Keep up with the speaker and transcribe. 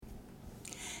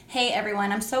Hey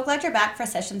everyone, I'm so glad you're back for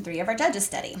session 3 of our Judges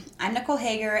study. I'm Nicole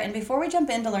Hager, and before we jump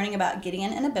into learning about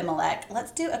Gideon and Abimelech,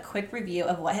 let's do a quick review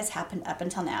of what has happened up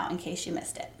until now in case you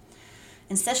missed it.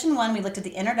 In session 1, we looked at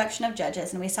the introduction of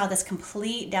Judges, and we saw this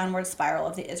complete downward spiral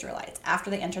of the Israelites after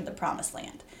they entered the Promised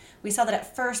Land. We saw that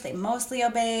at first they mostly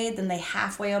obeyed, then they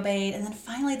halfway obeyed, and then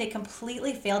finally they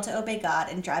completely failed to obey God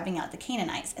in driving out the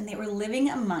Canaanites, and they were living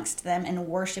amongst them and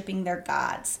worshiping their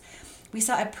gods. We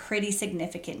saw a pretty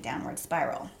significant downward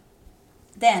spiral.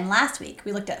 Then, last week,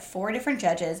 we looked at 4 different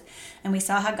judges, and we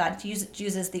saw how God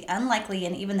uses the unlikely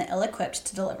and even the ill-equipped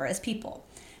to deliver his people.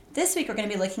 This week, we're going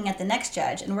to be looking at the next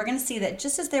judge, and we're going to see that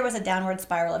just as there was a downward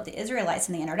spiral of the Israelites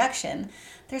in the introduction,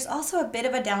 there's also a bit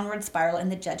of a downward spiral in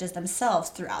the judges themselves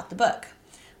throughout the book.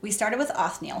 We started with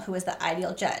Othniel, who was the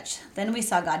ideal judge. Then we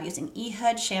saw God using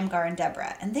Ehud, Shamgar, and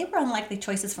Deborah, and they were unlikely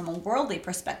choices from a worldly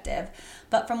perspective,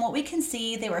 but from what we can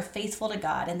see, they were faithful to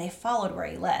God, and they followed where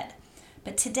he led.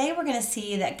 But today we're going to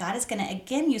see that God is going to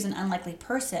again use an unlikely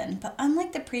person, but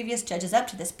unlike the previous judges up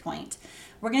to this point,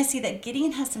 we're going to see that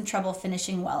Gideon has some trouble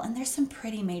finishing well, and there's some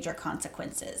pretty major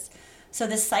consequences. So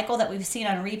this cycle that we've seen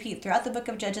on repeat throughout the book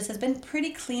of Judges has been pretty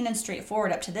clean and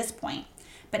straightforward up to this point.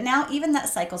 But now even that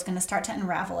cycle is going to start to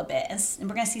unravel a bit, and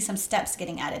we're going to see some steps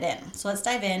getting added in. So let's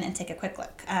dive in and take a quick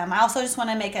look. I also just want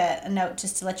to make a note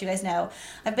just to let you guys know,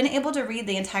 I've been able to read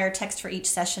the entire text for each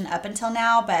session up until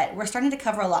now, but we're starting to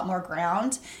cover a lot more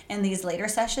ground in these later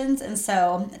sessions. And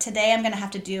so today I'm going to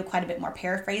have to do quite a bit more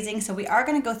paraphrasing. So we are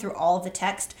going to go through all of the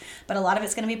text, but a lot of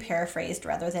it's going to be paraphrased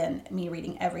rather than me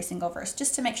reading every single verse,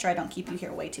 just to make sure I don't keep you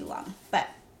here way too long. But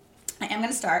I am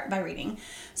going to start by reading.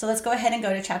 So let's go ahead and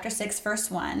go to chapter 6, verse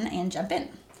 1 and jump in.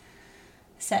 It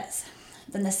says,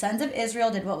 "Then the sons of Israel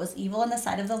did what was evil in the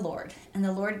sight of the Lord, and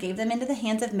the Lord gave them into the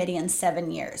hands of Midian 7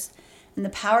 years. And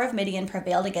the power of Midian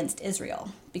prevailed against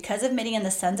Israel. Because of Midian, the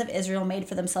sons of Israel made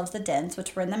for themselves the dens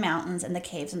which were in the mountains and the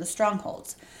caves and the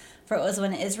strongholds. For it was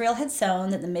when Israel had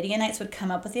sown that the Midianites would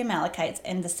come up with the Amalekites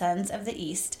and the sons of the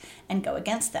east and go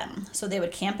against them. So they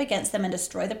would camp against them and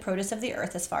destroy the produce of the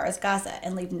earth as far as Gaza,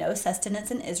 and leave no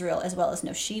sustenance in Israel, as well as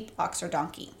no sheep, ox, or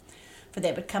donkey. For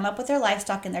they would come up with their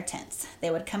livestock in their tents.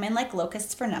 They would come in like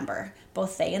locusts for number.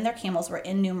 Both they and their camels were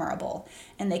innumerable,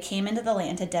 and they came into the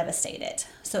land to devastate it.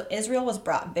 So Israel was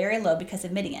brought very low because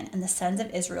of Midian, and the sons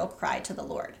of Israel cried to the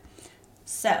Lord."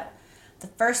 So the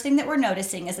first thing that we're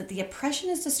noticing is that the oppression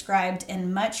is described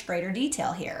in much greater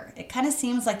detail here. It kind of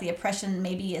seems like the oppression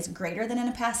maybe is greater than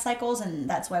in past cycles, and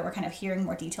that's why we're kind of hearing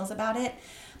more details about it.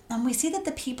 We see that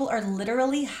the people are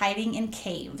literally hiding in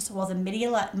caves while the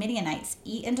Midianites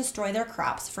eat and destroy their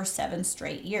crops for 7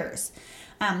 straight years.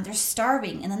 They're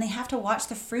starving, and then they have to watch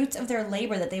the fruits of their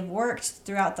labor that they've worked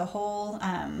throughout the whole,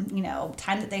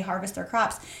 time that they harvest their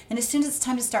crops. And as soon as it's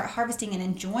time to start harvesting and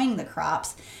enjoying the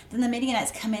crops, then the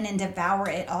Midianites come in and devour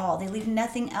it all. They leave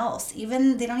nothing else. They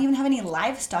don't even have any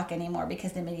livestock anymore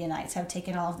because the Midianites have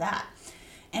taken all of that.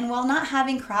 And while not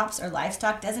having crops or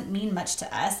livestock doesn't mean much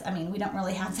to us, we don't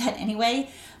really have that anyway,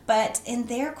 but in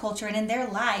their culture and in their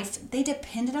life, they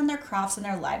depended on their crops and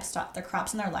their livestock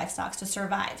to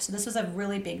survive. So this was a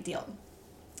really big deal.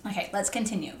 Okay, let's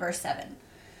continue. Verse 7.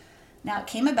 "Now it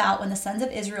came about when the sons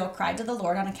of Israel cried to the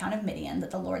Lord on account of Midian,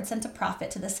 that the Lord sent a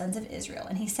prophet to the sons of Israel,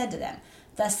 and he said to them,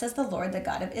 'Thus says the Lord, the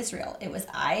God of Israel, it was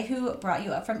I who brought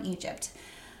you up from Egypt,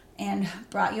 and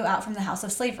brought you out from the house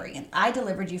of slavery. And I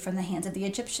delivered you from the hands of the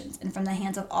Egyptians, and from the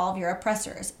hands of all of your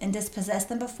oppressors, and dispossessed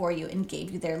them before you, and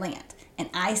gave you their land. And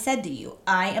I said to you,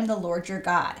 I am the Lord your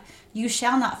God. You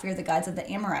shall not fear the gods of the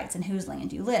Amorites in whose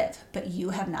land you live, but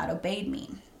you have not obeyed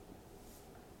me.'"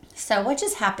 So what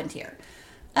just happened here?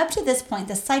 Up to this point,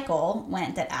 the cycle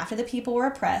went that after the people were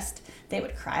oppressed, they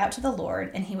would cry out to the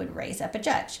Lord, and he would raise up a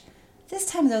judge. This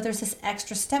time, though, there's this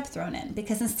extra step thrown in,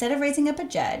 because instead of raising up a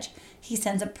judge, he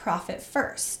sends a prophet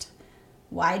first.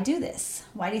 Why do this?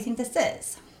 Why do you think this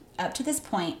is? Up to this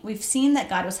point, we've seen that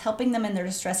God was helping them in their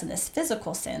distress in this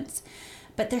physical sense,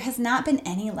 but there has not been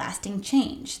any lasting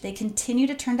change. They continue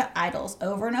to turn to idols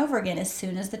over and over again as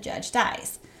soon as the judge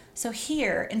dies. So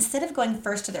here, instead of going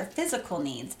first to their physical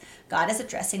needs, God is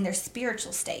addressing their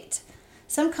spiritual state.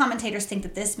 Some commentators think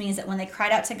that this means that when they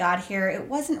cried out to God here, it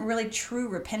wasn't really true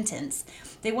repentance.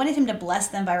 They wanted him to bless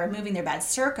them by removing their bad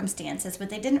circumstances, but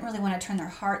they didn't really want to turn their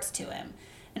hearts to him.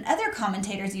 And other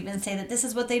commentators even say that this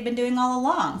is what they've been doing all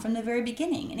along from the very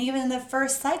beginning. And even in the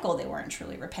first cycle, they weren't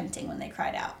truly repenting when they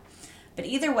cried out. But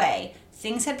either way,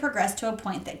 things had progressed to a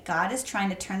point that God is trying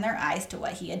to turn their eyes to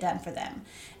what he had done for them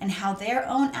and how their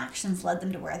own actions led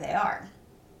them to where they are.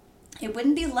 It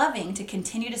wouldn't be loving to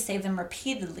continue to save them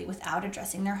repeatedly without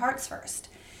addressing their hearts first.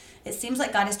 It seems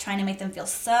like God is trying to make them feel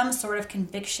some sort of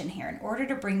conviction here in order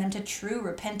to bring them to true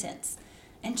repentance.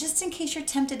 And just in case you're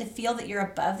tempted to feel that you're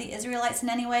above the Israelites in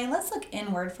any way, let's look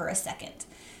inward for a second.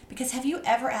 Because have you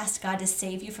ever asked God to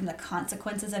save you from the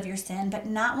consequences of your sin, but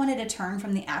not wanted to turn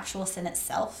from the actual sin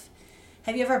itself?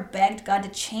 Have you ever begged God to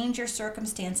change your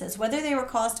circumstances, whether they were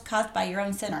caused by your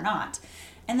own sin or not,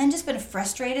 and then just been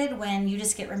frustrated when you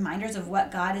just get reminders of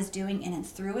what God is doing in and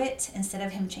through it instead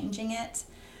of him changing it?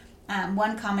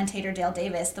 One commentator, Dale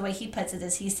Davis, the way he puts it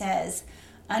is he says,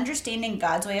 understanding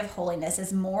God's way of holiness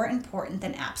is more important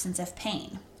than absence of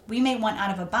pain. We may want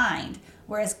out of a bind,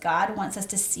 whereas God wants us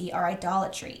to see our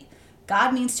idolatry.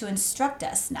 God means to instruct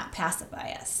us, not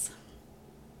pacify us.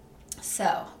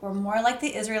 So, we're more like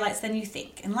the Israelites than you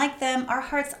think. And like them, our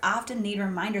hearts often need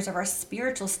reminders of our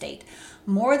spiritual state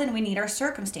more than we need our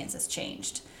circumstances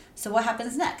changed. So what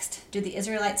happens next? Do the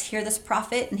Israelites hear this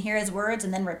prophet and hear his words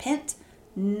and then repent?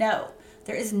 No.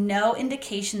 There is no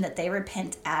indication that they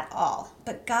repent at all.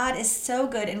 But God is so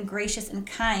good and gracious and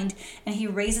kind, and he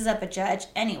raises up a judge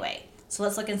anyway. So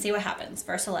let's look and see what happens.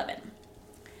 Verse 11.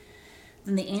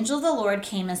 Then the angel of the Lord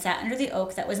came and sat under the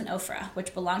oak that was in Ophrah,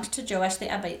 which belonged to Joash the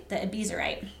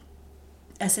Abiezrite,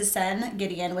 as his son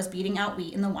Gideon was beating out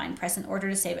wheat in the winepress in order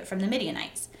to save it from the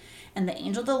Midianites. And the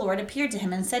angel of the Lord appeared to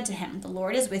him and said to him, "The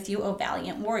Lord is with you, O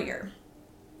valiant warrior."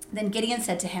 Then Gideon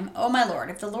said to him, "O my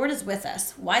Lord, if the Lord is with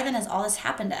us, why then has all this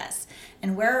happened to us?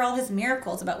 And where are all his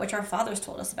miracles about which our fathers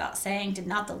told us about, saying, 'Did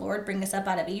not the Lord bring us up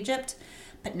out of Egypt?'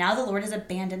 But now the Lord has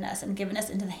abandoned us and given us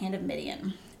into the hand of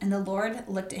Midian." And the Lord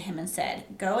looked at him and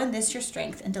said, "Go in this your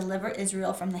strength and deliver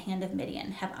Israel from the hand of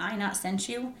Midian. Have I not sent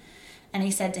you?" And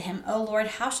he said to him, "O Lord,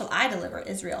 how shall I deliver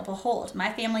Israel? Behold,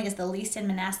 my family is the least in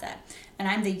Manasseh, and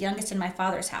I am the youngest in my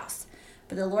father's house."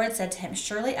 But the Lord said to him,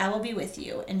 "Surely I will be with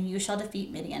you, and you shall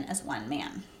defeat Midian as one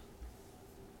man."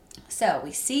 So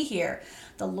we see here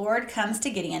the Lord comes to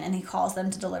Gideon and he calls them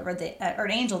to deliver or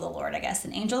an angel of the Lord, I guess.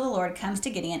 An angel of the Lord comes to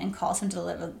Gideon and calls him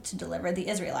to deliver the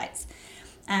Israelites.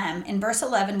 In verse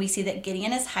 11, we see that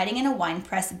Gideon is hiding in a wine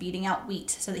press beating out wheat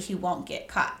so that he won't get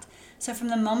caught. So from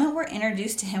the moment we're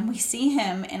introduced to him, we see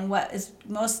him in what is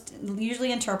most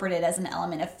usually interpreted as an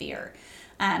element of fear.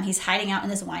 He's hiding out in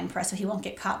this wine press so he won't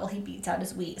get caught while he beats out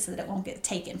his wheat so that it won't get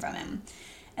taken from him.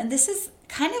 And this is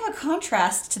kind of a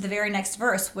contrast to the very next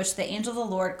verse, which the angel of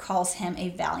the Lord calls him a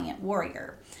valiant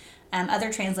warrior.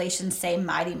 Other translations say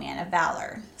mighty man of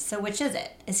valor. So which is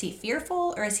it? Is he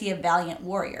fearful or is he a valiant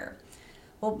warrior?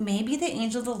 Well, maybe the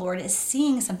angel of the Lord is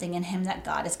seeing something in him that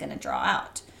God is going to draw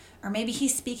out. Or maybe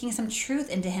he's speaking some truth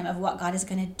into him of what God is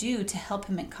going to do to help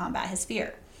him combat his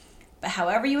fear. But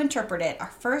however you interpret it,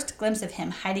 our first glimpse of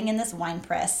him hiding in this wine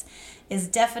press is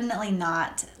definitely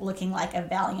not looking like a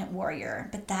valiant warrior,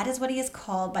 but that is what he is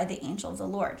called by the angel of the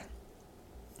Lord.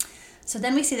 So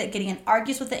then we see that Gideon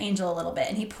argues with the angel a little bit,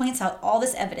 and he points out all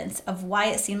this evidence of why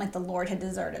it seemed like the Lord had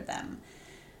deserted them.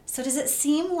 So does it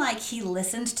seem like he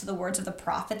listened to the words of the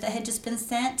prophet that had just been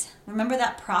sent? Remember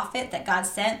that prophet that God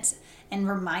sent and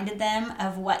reminded them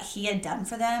of what he had done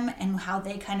for them and how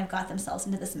they kind of got themselves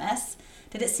into this mess?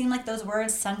 Did it seem like those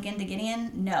words sunk into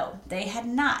Gideon? No, they had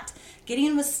not.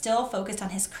 Gideon was still focused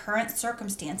on his current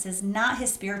circumstances, not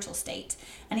his spiritual state.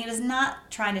 And he was not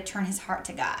trying to turn his heart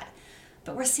to God.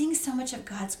 But we're seeing so much of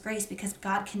God's grace because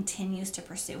God continues to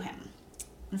pursue him.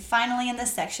 And finally, in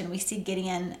this section, we see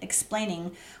Gideon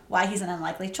explaining why he's an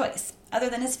unlikely choice, other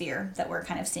than his fear that we're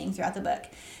kind of seeing throughout the book.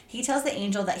 He tells the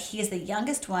angel that he is the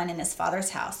youngest one in his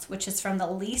father's house, which is from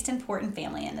the least important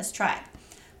family in this tribe.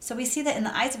 So we see that in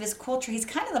the eyes of his culture, he's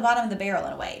kind of the bottom of the barrel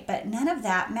in a way, but none of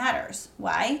that matters.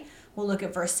 Why? We'll look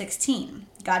at verse 16.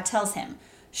 God tells him,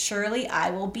 "Surely I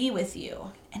will be with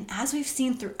you." And as we've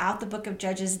seen throughout the book of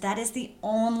Judges, that is the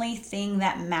only thing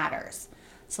that matters.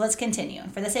 So let's continue.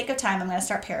 For the sake of time, I'm going to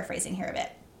start paraphrasing here a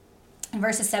bit. In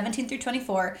verses 17 through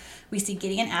 24, we see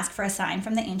Gideon ask for a sign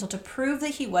from the angel to prove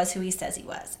that he was who he says he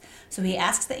was. So he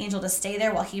asks the angel to stay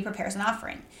there while he prepares an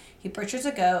offering. He butchers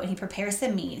a goat and he prepares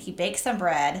some meat. He bakes some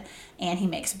bread and he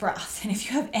makes broth. And if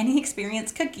you have any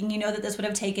experience cooking, you know that this would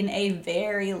have taken a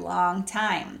very long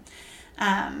time.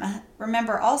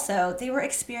 Remember also, they were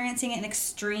experiencing an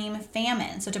extreme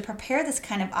famine. So to prepare this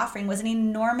kind of offering was an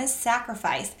enormous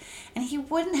sacrifice. And he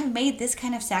wouldn't have made this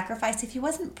kind of sacrifice if he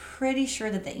wasn't pretty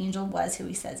sure that the angel was who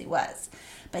he says he was.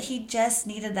 But he just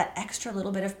needed that extra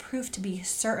little bit of proof to be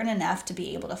certain enough to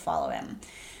be able to follow him.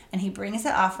 And he brings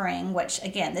the offering, which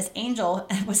again, this angel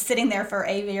was sitting there for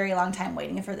a very long time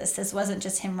waiting for this. This wasn't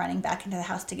just him running back into the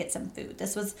house to get some food.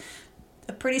 This was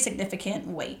a pretty significant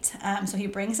weight. So he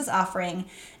brings his offering,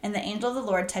 and the angel of the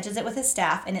Lord touches it with his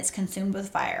staff, and it's consumed with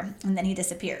fire, and then he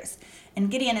disappears. And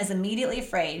Gideon is immediately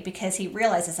afraid because he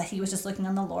realizes that he was just looking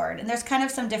on the Lord. And there's kind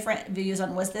of some different views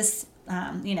on, was this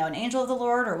an angel of the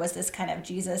Lord, or was this kind of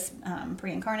Jesus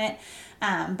pre-incarnate?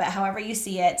 But however you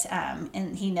see it,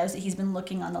 and he knows that he's been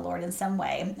looking on the Lord in some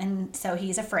way. And so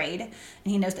he's afraid, and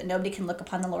he knows that nobody can look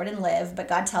upon the Lord and live. But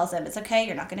God tells him, it's okay,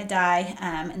 you're not going to die.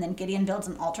 And then Gideon builds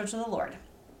an altar to the Lord.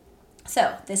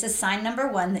 So this is sign number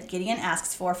 1 that Gideon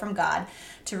asks for from God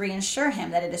to reassure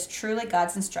him that it is truly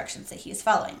God's instructions that he is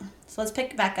following. So let's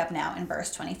pick back up now in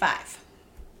verse 25.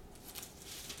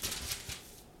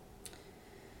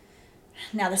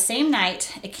 Now the same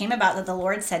night it came about that the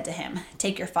Lord said to him,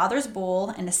 take your father's bull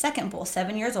and a second bull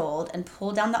 7 years old, and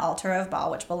pull down the altar of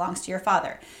Baal which belongs to your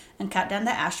father, and cut down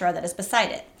the Asherah that is beside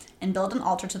it, and build an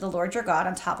altar to the Lord your God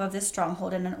on top of this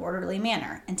stronghold in an orderly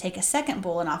manner, and take a second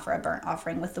bull and offer a burnt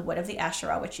offering with the wood of the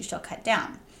Asherah which you shall cut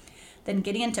down. Then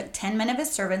Gideon took 10 men of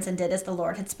his servants and did as the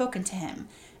Lord had spoken to him.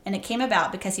 And it came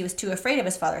about, because he was too afraid of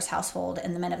his father's household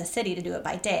and the men of the city to do it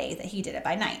by day, that he did it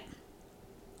by night.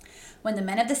 When the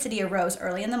men of the city arose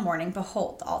early in the morning,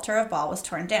 behold, the altar of Baal was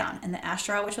torn down, and the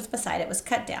Asherah which was beside it was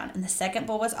cut down, and the second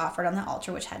bull was offered on the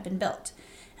altar which had been built.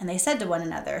 And they said to one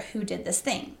another, who did this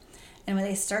thing? And when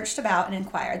they searched about and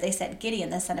inquired, they said, Gideon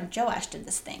the son of Joash did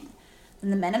this thing. Then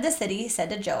the men of the city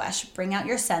said to Joash, bring out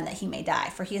your son that he may die,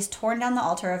 for he has torn down the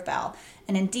altar of Baal,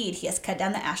 and indeed he has cut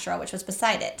down the Asherah which was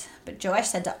beside it. But Joash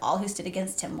said to all who stood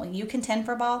against him, will you contend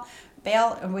for Baal,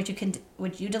 or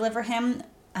would you deliver him?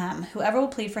 Whoever will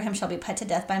plead for him shall be put to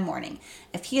death by morning.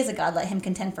 If he is a god, let him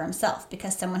contend for himself,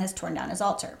 because someone has torn down his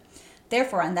altar.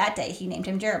 Therefore on that day he named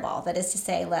him Jerubbaal, that is to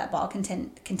say, let Baal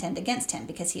contend against him,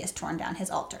 because he has torn down his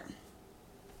altar.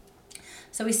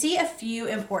 So we see a few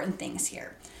important things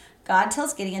here. God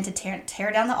tells Gideon to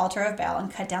tear down the altar of Baal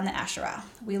and cut down the Asherah.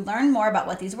 We learn more about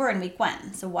what these were in week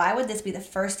 1. So why would this be the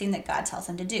first thing that God tells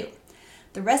him to do?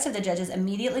 The rest of the judges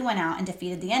immediately went out and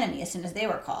defeated the enemy as soon as they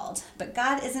were called. But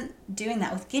God isn't doing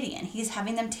that with Gideon. He's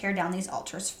having them tear down these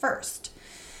altars first.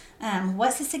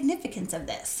 What's the significance of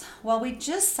this? Well, we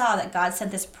just saw that God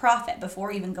sent this prophet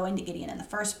before even going to Gideon in the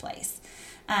first place.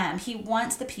 He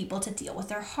wants the people to deal with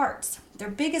their hearts. Their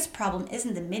biggest problem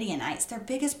isn't the Midianites. Their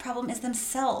biggest problem is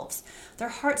themselves. Their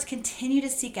hearts continue to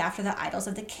seek after the idols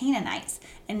of the Canaanites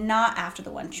and not after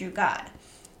the one true God.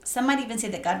 Some might even say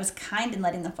that God was kind in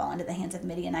letting them fall into the hands of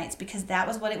Midianites because that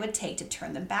was what it would take to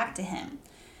turn them back to him.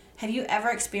 Have you ever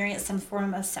experienced some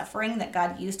form of suffering that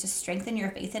God used to strengthen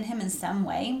your faith in him in some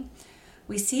way?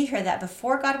 We see here that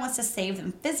before God wants to save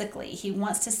them physically, he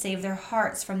wants to save their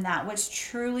hearts from that which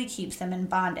truly keeps them in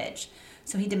bondage.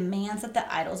 So he demands that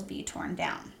the idols be torn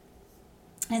down.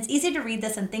 And it's easy to read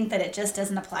this and think that it just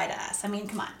doesn't apply to us. I mean,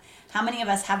 come on. How many of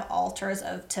us have altars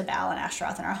to Baal and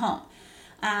Ashtaroth in our home?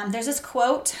 There's this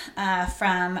quote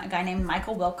from a guy named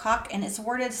Michael Wilcock, and it's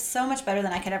worded so much better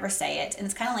than I could ever say it. And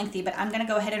it's kind of lengthy, but I'm going to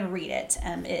go ahead and read it.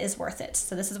 It is worth it.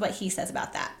 So this is what he says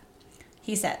about that.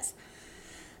 He says,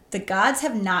 "The gods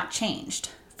have not changed,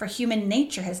 for human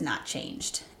nature has not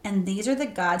changed. And these are the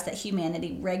gods that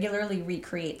humanity regularly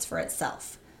recreates for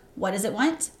itself. What does it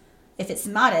want? If it's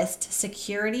modest,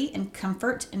 security and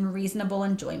comfort and reasonable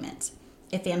enjoyment.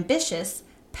 If ambitious,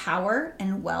 power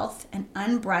and wealth and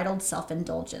unbridled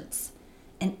self-indulgence.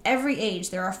 In every age,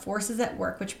 there are forces at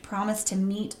work which promise to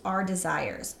meet our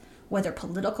desires, whether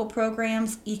political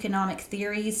programs, economic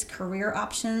theories, career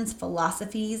options,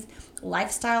 philosophies,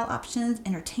 lifestyle options,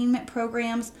 entertainment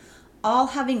programs, all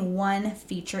having one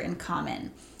feature in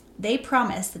common. They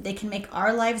promise that they can make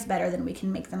our lives better than we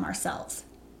can make them ourselves.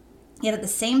 Yet at the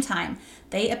same time,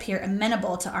 they appear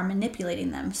amenable to our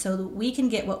manipulating them so that we can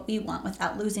get what we want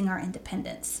without losing our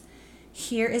independence.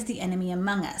 Here is the enemy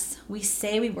among us. We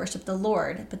say we worship the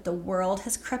Lord, but the world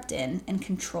has crept in and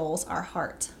controls our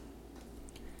heart."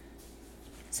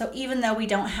 So even though we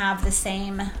don't have the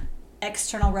same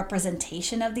external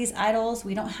representation of these idols,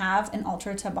 we don't have an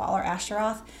altar to Baal or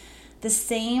Ashtaroth, the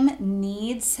same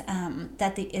needs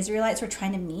that the Israelites were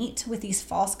trying to meet with these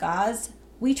false gods,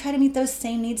 we try to meet those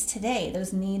same needs today,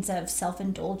 those needs of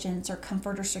self-indulgence or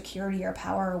comfort or security or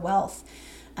power or wealth.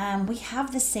 We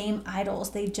have the same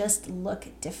idols, they just look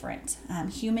different.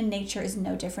 Human nature is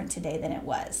no different today than it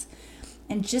was.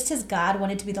 And just as God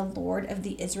wanted to be the Lord of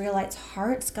the Israelites'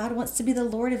 hearts, God wants to be the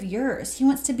Lord of yours. He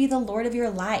wants to be the Lord of your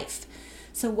life.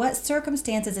 So what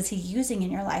circumstances is he using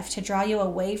in your life to draw you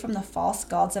away from the false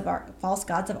gods of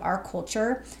our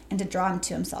culture and to draw him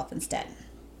to himself instead?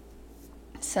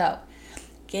 So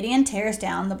Gideon tears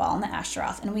down the Baal and the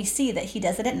Ashtaroth, and we see that he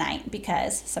does it at night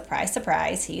because, surprise,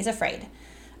 surprise, he's afraid.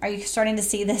 Are you starting to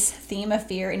see this theme of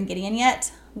fear in Gideon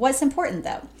yet? What's important,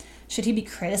 though? Should he be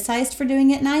criticized for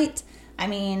doing it at night? I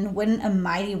mean, wouldn't a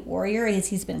mighty warrior, as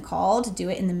he's been called, do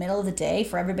it in the middle of the day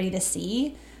for everybody to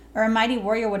see? Or a mighty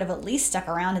warrior would have at least stuck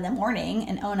around in the morning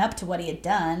and own up to what he had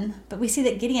done. But we see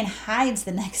that Gideon hides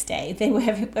the next day.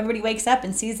 Everybody wakes up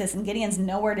and sees this, and Gideon's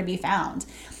nowhere to be found.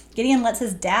 Gideon lets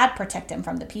his dad protect him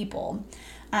from the people.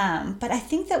 But I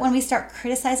think that when we start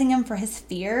criticizing him for his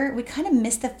fear, we kind of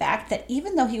miss the fact that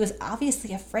even though he was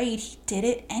obviously afraid, he did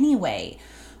it anyway.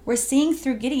 We're seeing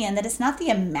through Gideon that it's not the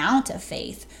amount of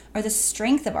faith or the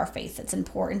strength of our faith that's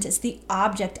important. It's the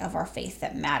object of our faith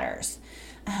that matters.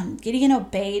 Gideon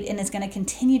obeyed and is going to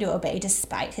continue to obey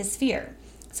despite his fear.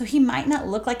 So he might not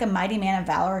look like a mighty man of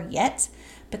valor yet,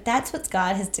 but that's what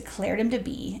God has declared him to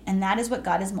be, and that is what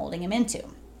God is molding him into.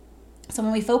 So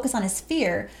when we focus on his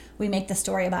fear, we make the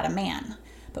story about a man.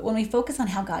 But when we focus on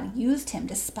how God used him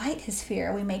despite his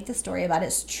fear, we make the story about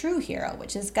his true hero,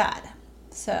 which is God.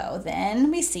 So then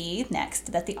we see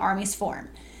next that the armies form.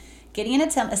 Gideon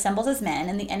assembles his men,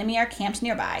 and the enemy are camped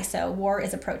nearby, so war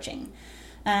is approaching.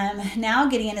 Now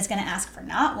Gideon is going to ask for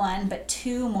not one, but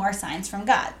two more signs from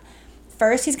God.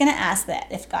 First, he's going to ask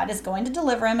that if God is going to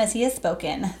deliver him as he has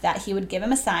spoken, that he would give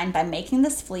him a sign by making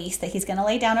this fleece that he's going to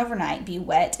lay down overnight be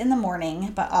wet in the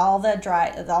morning, but all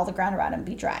the ground around him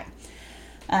be dry.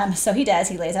 So he does.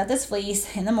 He lays out this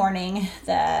fleece in the morning.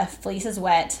 The fleece is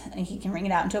wet, and he can wring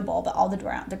it out into a bowl, but all the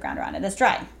ground around it is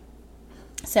dry.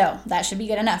 So that should be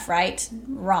good enough, right?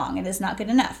 Wrong. It is not good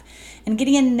enough. And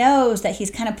Gideon knows that he's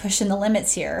kind of pushing the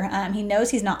limits here. He knows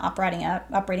he's not operating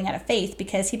out of faith,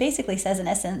 because he basically says, in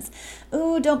essence,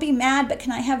 "Ooh, don't be mad, but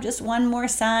can I have just one more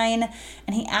sign?"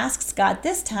 And he asks God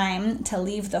this time to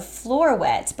leave the floor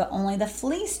wet, but only the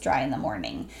fleece dry in the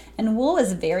morning. And wool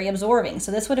is very absorbing,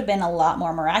 so this would have been a lot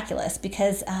more miraculous,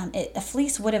 because a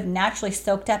fleece would have naturally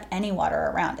soaked up any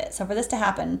water around it. So for this to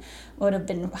happen would have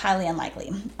been highly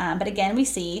unlikely. But again, we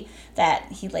see that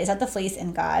he lays out the fleece,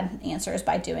 and God answers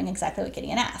by doing exactly what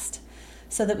Gideon asked.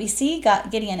 So that we see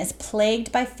Gideon is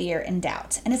plagued by fear and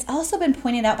doubt. And it's also been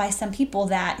pointed out by some people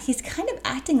that he's kind of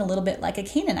acting a little bit like a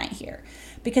Canaanite here,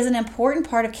 because an important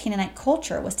part of Canaanite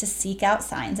culture was to seek out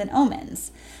signs and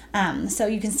omens. So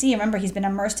you can see, remember, he's been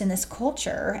immersed in this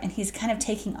culture, and he's kind of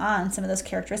taking on some of those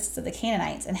characteristics of the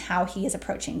Canaanites and how he is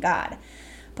approaching God.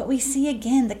 But we see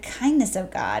again the kindness of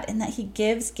God in that he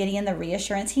gives Gideon the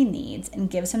reassurance he needs and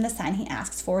gives him the sign he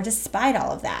asks for despite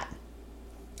all of that.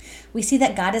 We see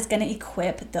that God is going to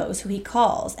equip those who he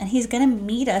calls, and he's going to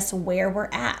meet us where we're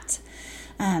at.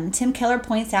 Tim Keller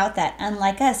points out that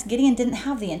unlike us, Gideon didn't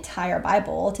have the entire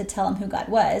Bible to tell him who God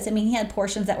was. I mean, he had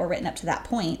portions that were written up to that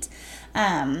point.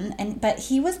 But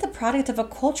he was the product of a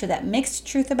culture that mixed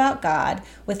truth about God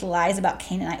with lies about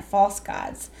Canaanite false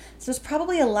gods. So there's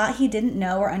probably a lot he didn't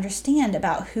know or understand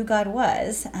about who God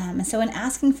was. And so in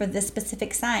asking for this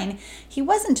specific sign, he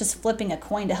wasn't just flipping a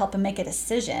coin to help him make a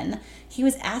decision. He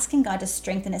was asking God to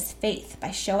strengthen his faith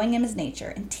by showing him his nature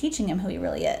and teaching him who he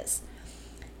really is.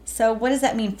 So what does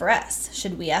that mean for us?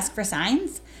 Should we ask for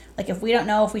signs? Like if we don't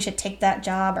know if we should take that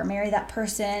job or marry that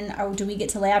person, or do we get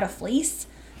to lay out a fleece?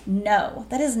 No,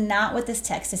 that is not what this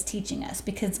text is teaching us,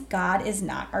 because God is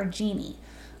not our genie.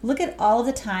 Look at all of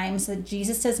the times that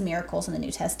Jesus does miracles in the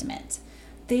New Testament.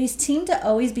 These seem to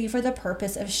always be for the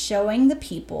purpose of showing the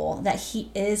people that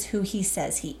he is who he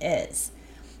says he is.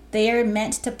 They are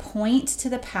meant to point to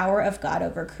the power of God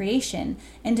over creation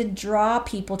and to draw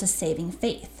people to saving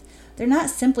faith. They're not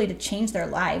simply to change their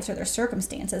lives or their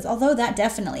circumstances, although that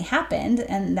definitely happened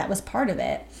and that was part of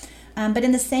it. But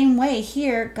in the same way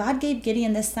here, God gave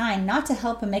Gideon this sign not to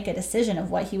help him make a decision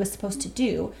of what he was supposed to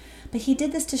do, but he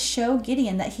did this to show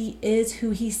Gideon that he is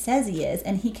who he says he is,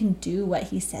 and he can do what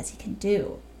he says he can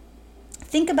do.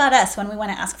 Think about us when we want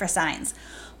to ask for signs.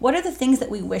 What are the things that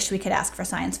we wish we could ask for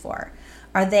signs for?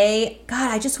 Are they,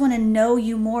 God, I just want to know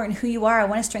you more and who you are. I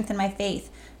want to strengthen my faith.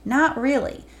 Not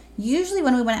really. Usually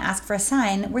when we want to ask for a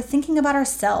sign, we're thinking about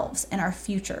ourselves and our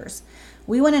futures.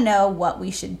 We want to know what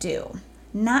we should do,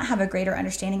 not have a greater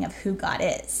understanding of who God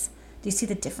is. Do you see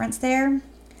the difference there?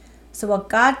 So while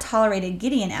God tolerated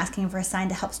Gideon asking for a sign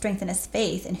to help strengthen his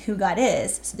faith in who God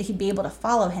is so that he'd be able to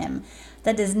follow him,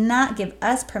 that does not give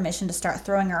us permission to start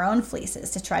throwing our own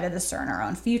fleeces to try to discern our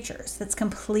own futures. That's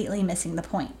completely missing the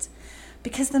point.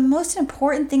 Because the most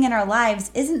important thing in our lives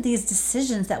isn't these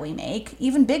decisions that we make,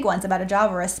 even big ones about a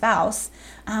job or a spouse.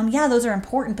 Those are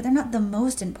important, but they're not the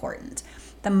most important.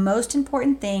 The most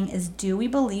important thing is, do we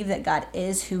believe that God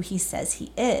is who he says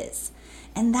he is?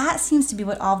 And that seems to be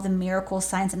what all of the miracles,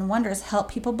 signs, and wonders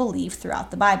help people believe throughout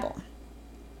the Bible.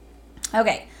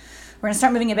 Okay, we're going to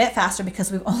start moving a bit faster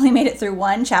because we've only made it through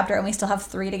one chapter and we still have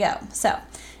 3 to go. So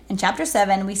in chapter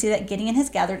 7, we see that Gideon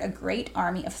has gathered a great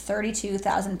army of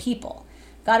 32,000 people.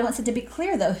 God wants it to be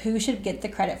clear, though, who should get the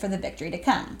credit for the victory to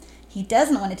come. He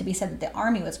doesn't want it to be said that the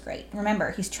army was great.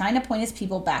 Remember, he's trying to point his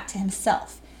people back to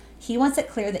himself. He wants it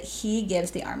clear that he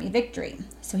gives the army victory.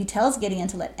 So he tells Gideon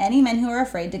to let any men who are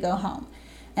afraid to go home.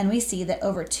 And we see that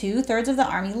over 2/3 of the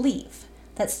army leave.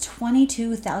 That's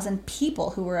 22,000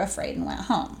 people who were afraid and went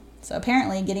home. So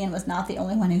apparently Gideon was not the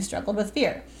only one who struggled with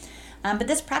fear. But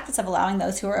this practice of allowing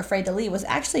those who were afraid to leave was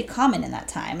actually common in that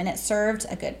time, and it served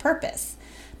a good purpose.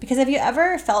 Because have you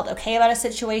ever felt okay about a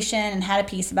situation and had a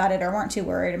peace about it, or weren't too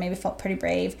worried, or maybe felt pretty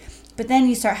brave, but then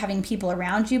you start having people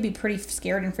around you be pretty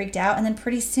scared and freaked out, and then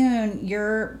pretty soon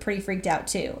you're pretty freaked out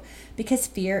too, because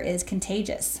fear is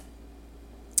contagious.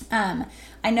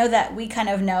 I know that we kind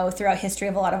of know throughout history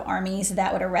of a lot of armies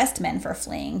that would arrest men for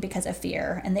fleeing because of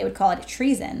fear, and they would call it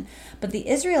treason. But the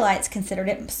Israelites considered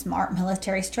it smart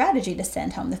military strategy to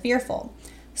send home the fearful.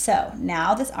 So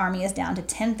now this army is down to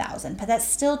 10,000, but that's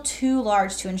still too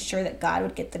large to ensure that God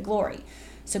would get the glory.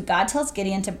 So God tells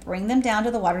Gideon to bring them down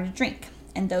to the water to drink.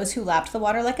 And those who lapped the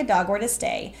water like a dog were to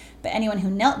stay, but anyone who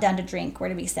knelt down to drink were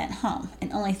to be sent home.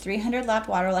 And only 300 lapped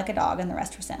water like a dog, and the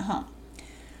rest were sent home.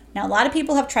 Now, a lot of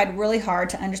people have tried really hard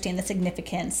to understand the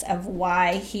significance of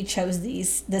why he chose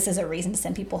this as a reason to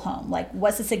send people home. Like,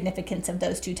 what's the significance of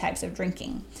those two types of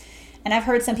drinking? And I've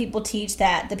heard some people teach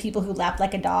that the people who lapped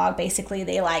like a dog, basically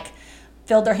they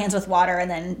filled their hands with water and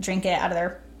then drink it out of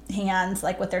their hands,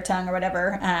 like with their tongue or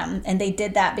whatever. And they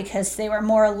did that because they were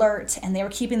more alert and they were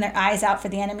keeping their eyes out for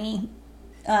the enemy.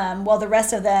 While the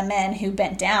rest of the men who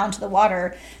bent down to the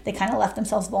water, they kind of left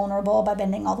themselves vulnerable by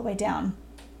bending all the way down.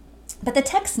 But the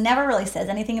text never really says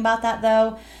anything about that,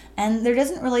 though, and there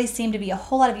doesn't really seem to be a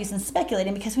whole lot of use in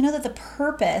speculating, because we know that the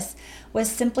purpose was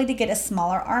simply to get a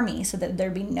smaller army so that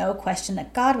there'd be no question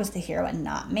that God was the hero and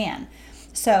not man.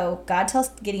 So God tells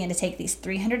Gideon to take these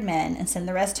 300 men and send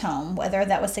the rest home, whether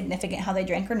that was significant how they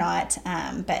drank or not,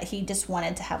 but he just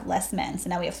wanted to have less men. So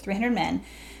now we have 300 men,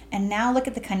 and now look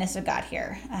at the kindness of God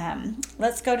here.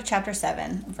 Let's go to chapter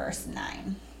 7, verse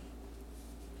 9.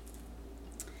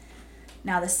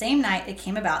 Now the same night it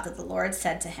came about that the Lord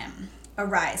said to him,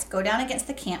 "Arise, go down against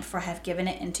the camp, for I have given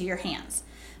it into your hands.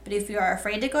 But if you are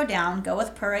afraid to go down, go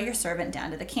with Purah your servant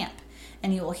down to the camp,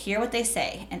 and you will hear what they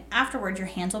say, and afterward your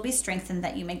hands will be strengthened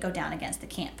that you may go down against the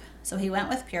camp." So he went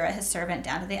with Purah his servant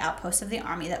down to the outposts of the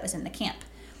army that was in the camp.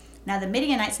 Now the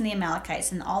Midianites and the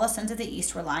Amalekites and all the sons of the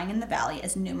east were lying in the valley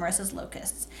as numerous as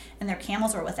locusts, and their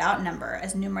camels were without number,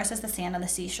 as numerous as the sand on the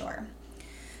seashore.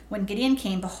 When Gideon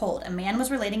came, behold, a man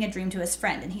was relating a dream to his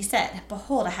friend, and he said,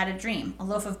 "Behold, I had a dream. A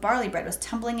loaf of barley bread was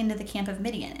tumbling into the camp of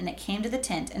Midian, and it came to the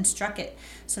tent and struck it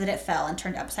so that it fell and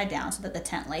turned upside down so that the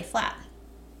tent lay flat."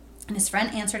 And his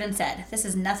friend answered and said, "This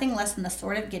is nothing less than the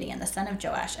sword of Gideon, the son of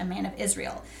Joash, a man of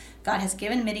Israel. God has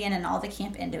given Midian and all the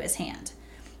camp into his hand."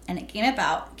 And it came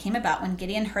about when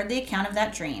Gideon heard the account of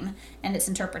that dream and its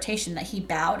interpretation that he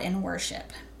bowed in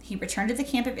worship. He returned to the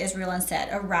camp of Israel and said,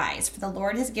 "Arise, for the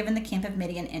Lord has given the camp of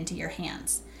Midian into your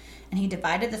hands." And he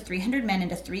divided the 300 men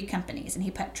into 3 companies, and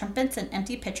he put trumpets and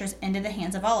empty pitchers into the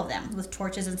hands of all of them, with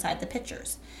torches inside the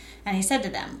pitchers. And he said to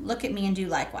them, "Look at me and do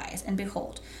likewise. And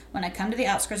behold, when I come to the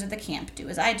outskirts of the camp, do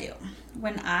as I do.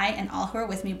 When I and all who are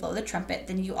with me blow the trumpet,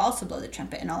 then you also blow the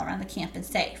trumpet and all around the camp and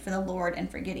say, 'For the Lord and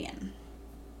for Gideon.'"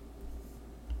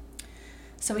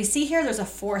 So we see here there's a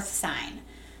 4th sign.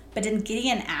 But did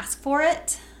Gideon ask for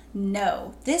it?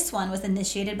 No, this one was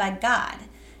initiated by God.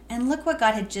 And look what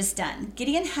God had just done.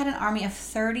 Gideon had an army of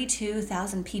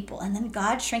 32,000 people, and then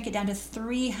God shrank it down to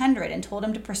 300 and told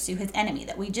him to pursue his enemy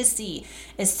that we just see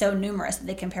is so numerous that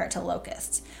they compare it to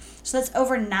locusts. So that's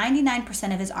over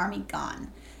 99% of his army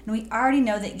gone. And we already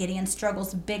know that Gideon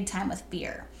struggles big time with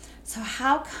fear. So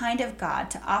how kind of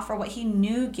God to offer what he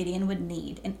knew Gideon would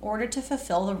need in order to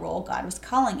fulfill the role God was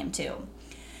calling him to.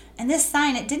 And this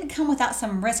sign, it didn't come without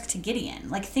some risk to Gideon.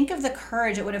 Think of the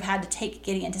courage it would have had to take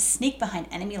Gideon to sneak behind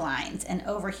enemy lines and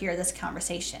overhear this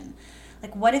conversation.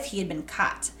 What if he had been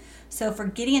caught? So for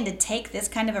Gideon to take this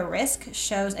kind of a risk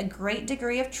shows a great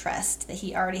degree of trust that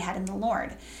he already had in the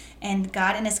Lord. And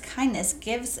God in his kindness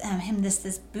gives him this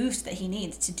boost that he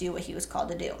needs to do what he was called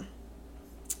to do.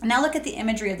 Now look at the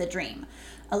imagery of the dream.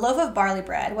 A loaf of barley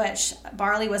bread, which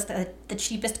barley was the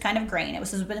cheapest kind of grain. It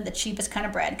was the cheapest kind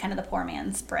of bread, kind of the poor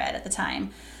man's bread at the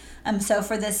time. So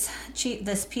for this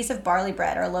piece of barley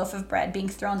bread or a loaf of bread being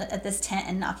thrown at this tent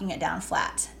and knocking it down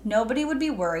flat, nobody would be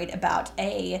worried about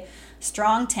a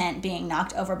strong tent being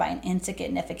knocked over by an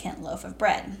insignificant loaf of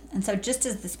bread. And so just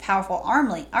as this powerful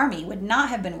army would not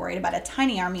have been worried about a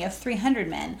tiny army of 300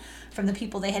 men from the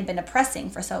people they had been oppressing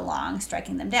for so long,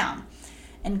 striking them down.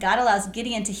 And God allows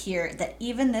Gideon to hear that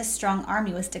even this strong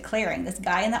army was declaring, this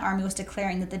guy in the army was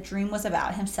declaring that the dream was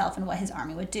about himself and what his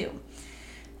army would do.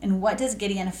 And what does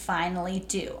Gideon finally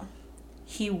do?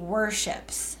 He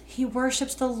worships. He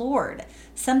worships the Lord.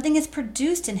 Something is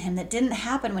produced in him that didn't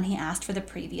happen when he asked for the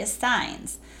previous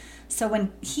signs. So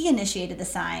when he initiated the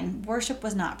sign, worship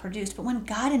was not produced. But when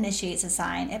God initiates a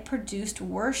sign, it produced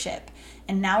worship.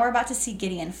 And now we're about to see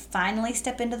Gideon finally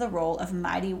step into the role of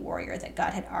mighty warrior that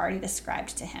God had already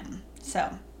described to him.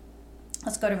 So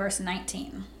let's go to verse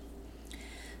 19.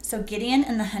 So Gideon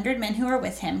and the 100 men who were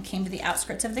with him came to the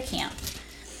outskirts of the camp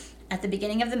at the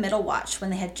beginning of the middle watch,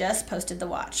 when they had just posted the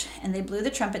watch, and they blew the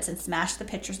trumpets and smashed the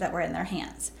pitchers that were in their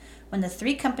hands. When the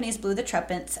 3 companies blew the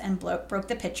trumpets and broke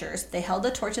the pitchers, they held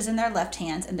the torches in their left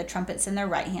hands and the trumpets in their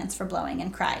right hands for blowing,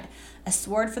 and cried, "A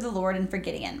sword for the Lord and for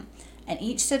Gideon." And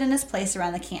each stood in his place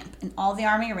around the camp, and all the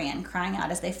army ran, crying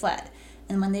out as they fled.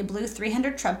 And when they blew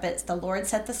 300 trumpets, the Lord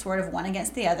set the sword of one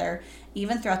against the other,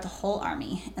 even throughout the whole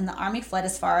army. And the army fled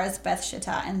as far as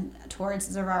Bethshittah and towards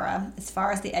Zerah, as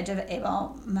far as the edge of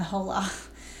Abel Meholah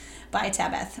by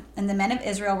Tabeth. And the men of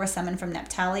Israel were summoned from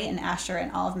Naphtali and Asher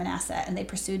and all of Manasseh, and they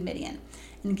pursued Midian.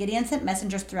 And Gideon sent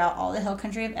messengers throughout all the hill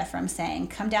country of Ephraim, saying,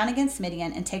 "Come down against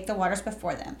Midian and take the waters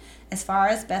before them, as far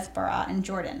as Beth-barah and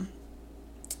Jordan."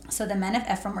 So the men of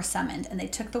Ephraim were summoned, and they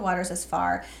took the waters as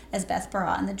far as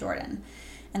Beth-barah and the Jordan.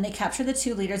 And they captured the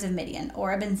 2 leaders of Midian,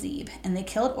 Oreb and Zeb. And they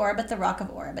killed Oreb at the rock of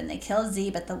Oreb, and they killed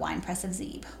Zeb at the winepress of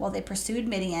Zeb, while they pursued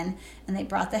Midian, and they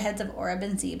brought the heads of Oreb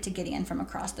and Zeb to Gideon from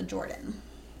across the Jordan.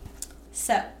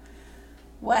 So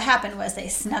what happened was they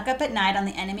snuck up at night on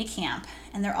the enemy camp,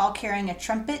 and they're all carrying a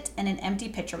trumpet and an empty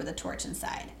pitcher with a torch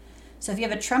inside. So if you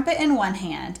have a trumpet in one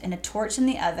hand and a torch in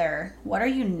the other, what are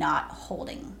you not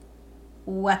holding?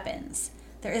 Weapons.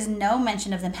 There is no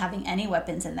mention of them having any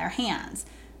weapons in their hands.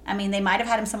 I mean, they might have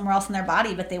had them somewhere else in their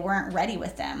body, but they weren't ready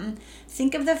with them.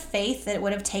 Think of the faith that it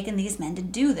would have taken these men to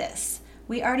do this.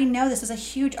 We already know this was a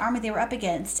huge army they were up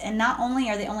against, and not only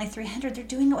are they only 300, they're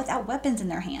doing it without weapons in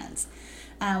their hands.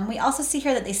 We also see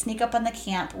here that they sneak up on the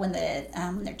camp when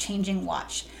they're changing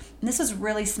watch. And this was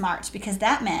really smart, because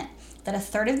that meant that a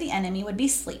third of the enemy would be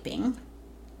sleeping,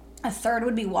 a third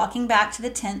would be walking back to the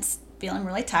tents feeling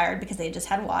really tired because they had just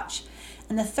had watch,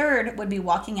 and the third would be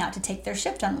walking out to take their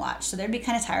shift on watch, so they'd be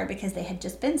kind of tired because they had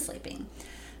just been sleeping.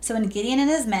 So when Gideon and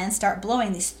his men start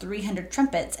blowing these 300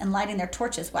 trumpets and lighting their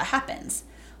torches, what happens?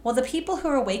 Well, the people who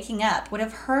were waking up would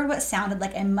have heard what sounded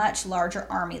like a much larger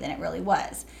army than it really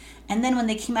was. And then when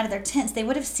they came out of their tents, they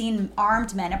would have seen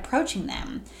armed men approaching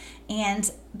them.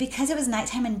 And because it was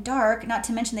nighttime and dark, not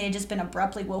to mention they had just been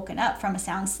abruptly woken up from a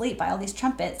sound sleep by all these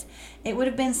trumpets, it would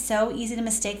have been so easy to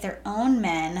mistake their own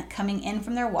men coming in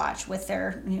from their watch with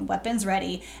their weapons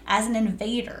ready as an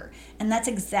invader. And that's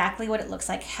exactly what it looks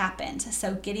like happened.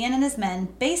 So Gideon and his men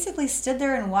basically stood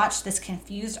there and watched this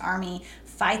confused army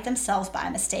fight themselves by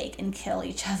mistake and kill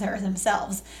each other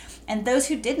themselves. And those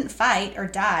who didn't fight or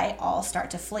die all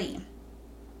start to flee.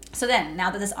 So then, now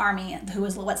that this army, who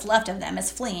is what's left of them, is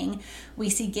fleeing, we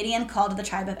see Gideon call to the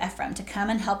tribe of Ephraim to come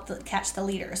and help catch the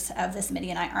leaders of this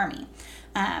Midianite army.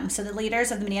 So the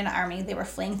leaders of the Midianite army, they were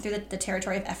fleeing through the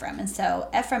territory of Ephraim. And so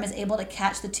Ephraim is able to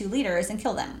catch the 2 leaders and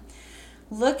kill them.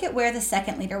 Look at where the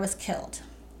second leader was killed.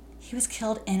 He was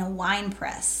killed in a wine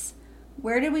press.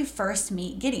 Where did we first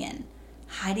meet Gideon?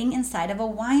 Hiding inside of a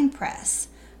wine press.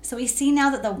 So we see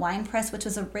now that the wine press, which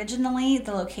was originally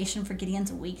the location for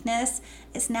Gideon's weakness,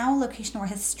 is now a location where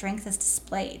his strength is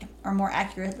displayed, or more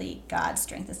accurately, God's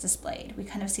strength is displayed. We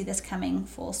kind of see this coming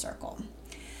full circle.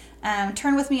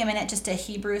 Turn with me a minute just to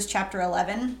Hebrews chapter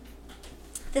 11.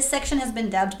 This section has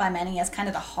been dubbed by many as kind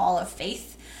of the Hall of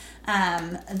Faith.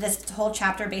 This whole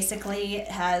chapter basically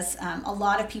has a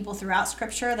lot of people throughout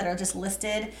Scripture that are just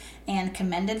listed and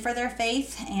commended for their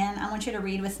faith. And I want you to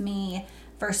read with me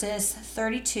verses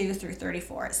 32 through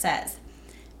 34. It says,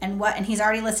 and he's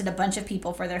already listed a bunch of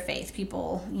people for their faith,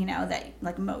 people, that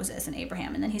like Moses and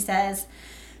Abraham. And then he says,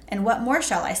 and what more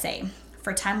shall I say?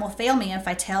 For time will fail me if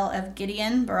I tell of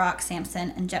Gideon, Barak,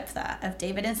 Samson, and Jephthah, of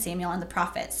David and Samuel and the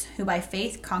prophets, who by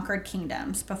faith conquered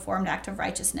kingdoms, performed acts of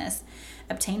righteousness,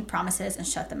 obtained promises, and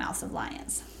shut the mouths of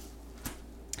lions.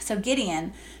 So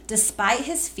Gideon, despite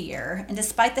his fear, and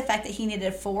despite the fact that he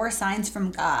needed 4 signs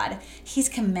from God, he's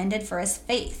commended for his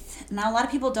faith. Now, a lot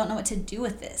of people don't know what to do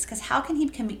with this, because how can he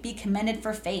be commended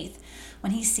for faith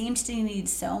when he seems to need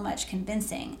so much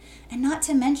convincing? And not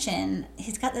to mention,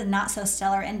 he's got the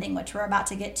not-so-stellar ending, which we're about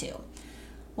to get to.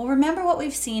 Well, remember what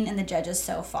we've seen in the Judges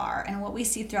so far, and what we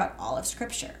see throughout all of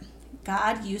Scripture.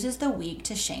 God uses the weak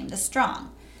to shame the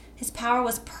strong. His power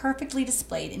was perfectly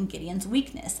displayed in Gideon's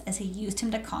weakness as he used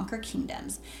him to conquer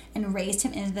kingdoms and raised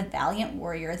him into the valiant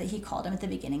warrior that he called him at the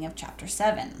beginning of chapter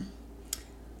 7.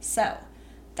 So,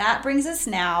 that brings us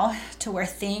now to where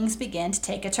things begin to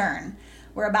take a turn.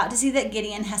 We're about to see that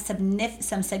Gideon has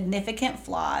some significant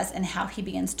flaws in how he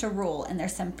begins to rule, and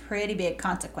there's some pretty big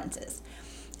consequences.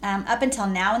 Up until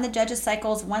now in the Judges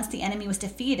cycles, once the enemy was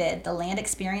defeated, the land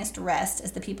experienced rest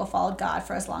as the people followed God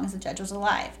for as long as the judge was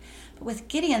alive. But with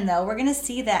Gideon, though, we're going to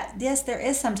see that, yes, there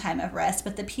is some time of rest,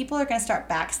 but the people are going to start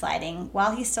backsliding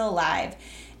while he's still alive.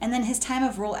 And then his time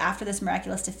of rule after this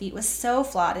miraculous defeat was so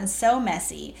flawed and so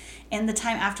messy. And the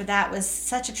time after that was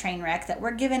such a train wreck that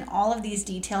we're given all of these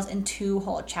details in 2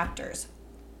 whole chapters.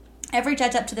 Every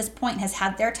judge up to this point has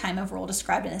had their time of rule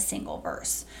described in a single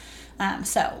verse.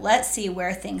 So let's see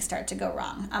where things start to go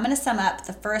wrong. I'm going to sum up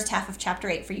the first half of chapter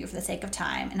 8 for you for the sake of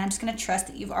time, and I'm just going to trust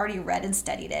that you've already read and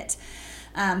studied it.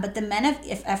 But the men of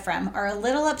Ephraim are a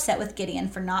little upset with Gideon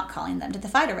for not calling them to the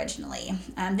fight originally.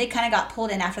 They kind of got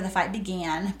pulled in after the fight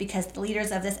began because the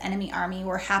leaders of this enemy army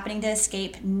were happening to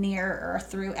escape near or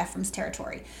through Ephraim's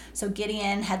territory. So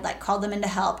Gideon had called them in to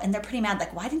help, and they're pretty mad,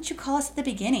 why didn't you call us at the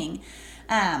beginning?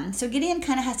 So Gideon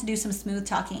kind of has to do some smooth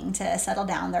talking to settle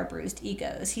down their bruised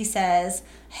egos. He says,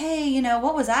 hey,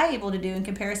 what was I able to do in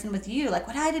comparison with you?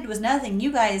 What I did was nothing.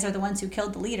 You guys are the ones who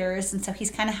killed the leaders. And so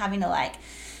he's kind of having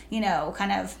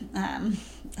to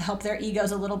help their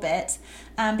egos a little bit.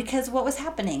 Because what was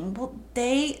happening? Well,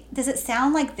 does it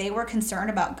sound like they were concerned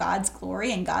about God's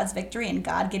glory and God's victory and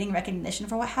God getting recognition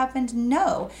for what happened?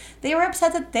 No. They were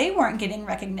upset that they weren't getting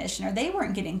recognition or they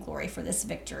weren't getting glory for this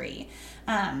victory.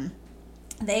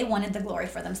 They wanted the glory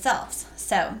for themselves.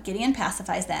 So Gideon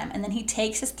pacifies them, and then he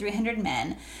takes his 300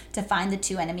 men to find the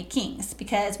 2 enemy kings,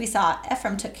 because we saw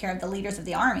Ephraim took care of the leaders of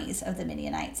the armies of the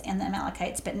Midianites and the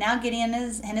Amalekites, but now Gideon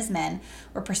and his men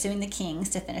were pursuing the kings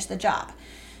to finish the job.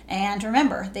 And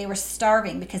remember, they were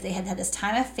starving because they had had this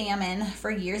time of famine for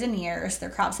years and years.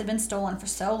 Their crops had been stolen for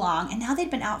so long, and now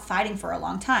they'd been out fighting for a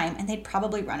long time, and they'd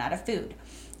probably run out of food.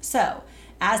 So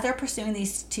as they're pursuing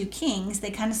these 2 kings,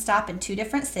 they kind of stop in 2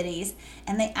 different cities,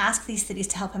 and they ask these cities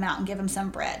to help them out and give them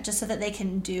some bread, just so that they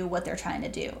can do what they're trying to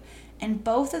do. And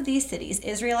both of these cities,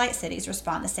 Israelite cities,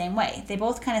 respond the same way. They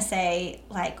both kind of say,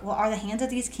 well, are the hands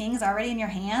of these kings already in your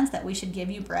hands that we should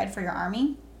give you bread for your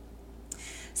army?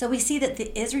 So we see that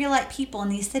the Israelite people in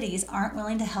these cities aren't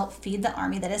willing to help feed the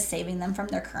army that is saving them from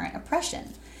their current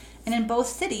oppression. And in both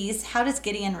cities, how does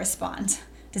Gideon respond?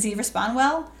 Does he respond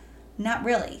well? Not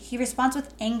really. He responds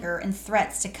with anger and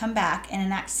threats to come back and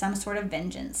enact some sort of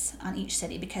vengeance on each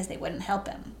city because they wouldn't help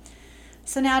him.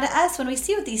 So now to us, when we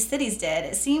see what these cities did,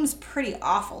 it seems pretty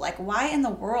awful. Why in the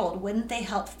world wouldn't they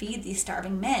help feed these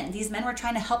starving men? These men were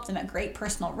trying to help them at great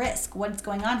personal risk. What's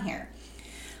going on here?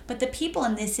 But the people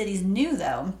in these cities knew,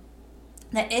 though,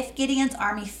 that if Gideon's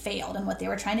army failed in what they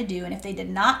were trying to do, and if they did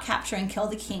not capture and kill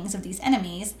the kings of these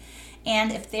enemies,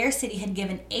 and if their city had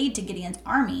given aid to Gideon's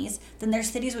armies, then their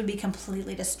cities would be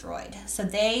completely destroyed. So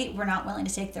they were not willing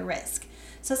to take the risk.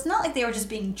 So it's not like they were just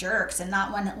being jerks and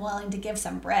not willing to give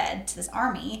some bread to this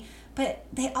army, but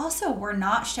they also were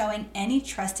not showing any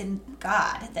trust in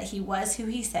God, that he was who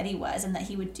he said he was and that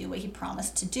he would do what he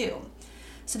promised to do.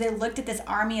 So they looked at this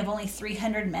army of only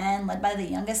 300 men led by the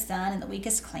youngest son and the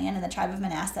weakest clan in the tribe of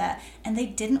Manasseh, and they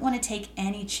didn't want to take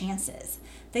any chances.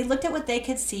 They looked at what they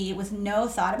could see with no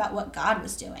thought about what God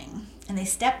was doing, and they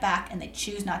stepped back and they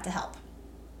choose not to help.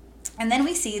 And then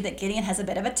we see that Gideon has a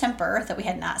bit of a temper that we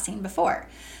had not seen before.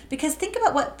 Because think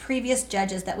about what previous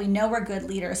judges that we know were good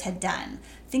leaders had done.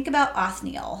 Think about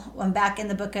Othniel, back in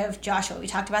the book of Joshua. We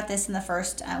talked about this in the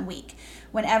first week.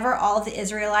 Whenever all of the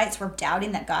Israelites were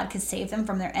doubting that God could save them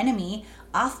from their enemy,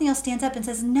 Othniel stands up and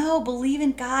says, no, believe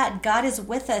in God. God is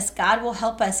with us. God will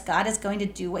help us. God is going to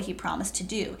do what he promised to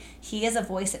do. He is a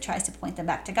voice that tries to point them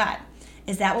back to God.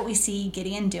 Is that what we see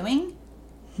Gideon doing?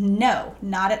 No,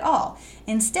 not at all.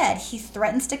 Instead, he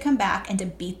threatens to come back and to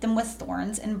beat them with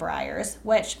thorns and briars,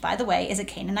 which, by the way, is a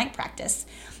Canaanite practice.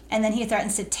 And then he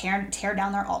threatens to tear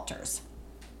down their altars.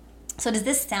 So does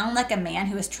this sound like a man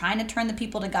who is trying to turn the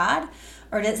people to God?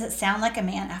 Or does it sound like a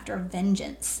man after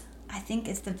vengeance? I think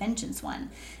it's the vengeance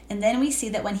one. And then we see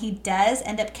that when he does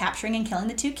end up capturing and killing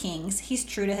the 2 kings, he's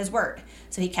true to his word.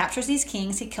 So he captures these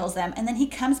kings, he kills them, and then he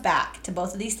comes back to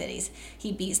both of these cities.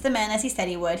 He beats the men as he said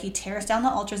he would, he tears down the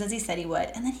altars as he said he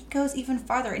would, and then he goes even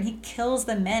farther and he kills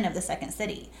the men of the second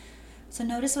city. So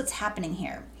notice what's happening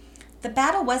here. The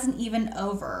battle wasn't even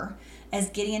over as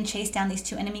Gideon chased down these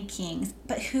 2 enemy kings,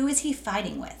 but who is he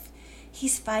fighting with?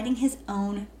 He's fighting his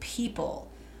own people.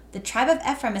 The tribe of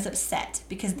Ephraim is upset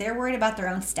because they're worried about their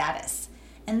own status.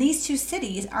 And these 2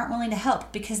 cities aren't willing to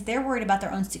help because they're worried about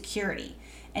their own security.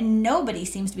 And nobody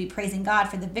seems to be praising God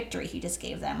for the victory he just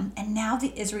gave them. And now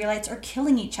the Israelites are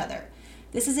killing each other.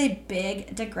 This is a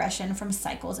big digression from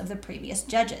cycles of the previous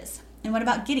judges. And what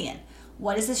about Gideon?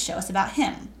 What does this show us about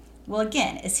him? Well,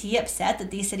 again, is he upset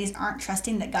that these cities aren't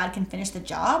trusting that God can finish the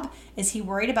job? Is he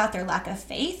worried about their lack of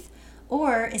faith?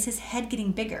 Or is his head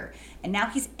getting bigger? And now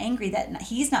he's angry that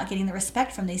he's not getting the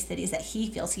respect from these cities that he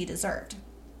feels he deserved.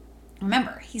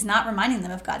 Remember, he's not reminding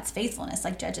them of God's faithfulness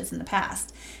like Judges in the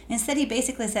past. Instead, he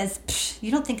basically says, you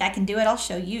don't think I can do it? I'll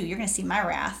show you. You're going to see my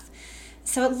wrath.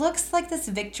 So it looks like this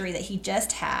victory that he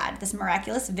just had, this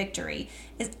miraculous victory,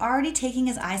 is already taking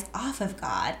his eyes off of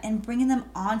God and bringing them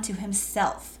onto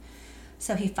himself.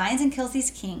 So he finds and kills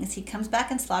these kings. He comes back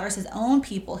and slaughters his own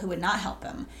people who would not help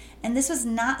him. And this was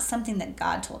not something that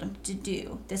God told him to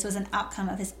do. This was an outcome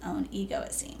of his own ego,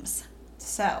 it seems.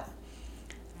 So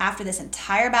after this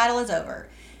entire battle is over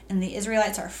and the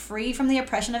Israelites are free from the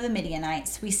oppression of the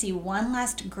Midianites, we see one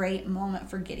last great moment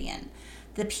for Gideon.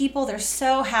 The people, they're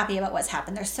so happy about what's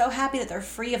happened. They're so happy that they're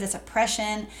free of this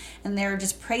oppression, and they're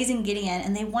just praising Gideon,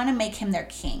 and they want to make him their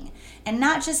king. And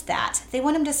not just that, they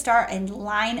want him to start a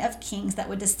line of kings that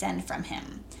would descend from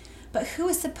him. But who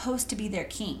is supposed to be their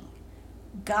king?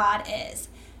 God is.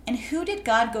 And who did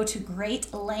God go to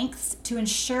great lengths to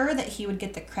ensure that he would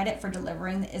get the credit for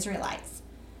delivering the Israelites?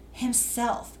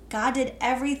 Himself. God did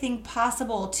everything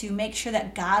possible to make sure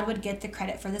that God would get the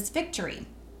credit for this victory.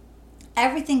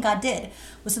 Everything God did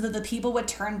was so that the people would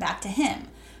turn back to him.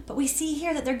 But we see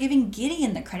here that they're giving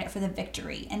Gideon the credit for the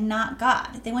victory and not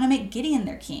God. They want to make Gideon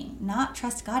their king, not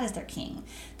trust God as their king.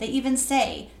 They even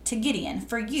say to Gideon,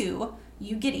 for you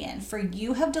Gideon, for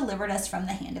you have delivered us from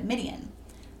the hand of Midian.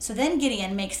 So then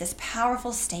Gideon makes this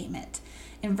powerful statement.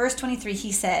 In verse 23,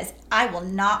 he says, I will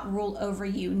not rule over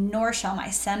you, nor shall my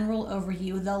son rule over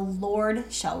you. The Lord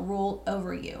shall rule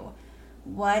over you.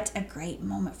 What a great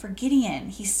moment for Gideon.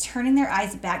 He's turning their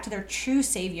eyes back to their true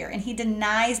Savior, and he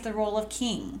denies the role of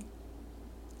king.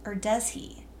 Or does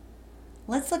he?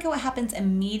 Let's look at what happens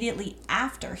immediately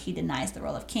after he denies the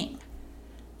role of king.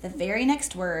 The very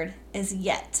next word is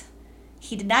yet.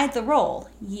 He denied the role,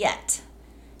 yet.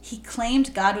 He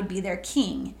claimed God would be their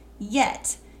king,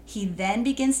 yet he then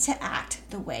begins to act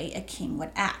the way a king would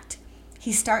act.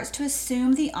 He starts to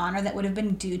assume the honor that would have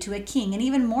been due to a king, and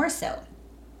even more so.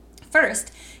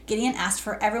 First, Gideon asked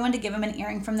for everyone to give him an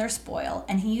earring from their spoil,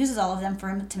 and he uses all of them for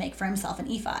him to make for himself an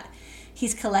ephod.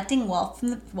 He's collecting wealth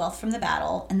from the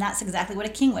battle, and that's exactly what a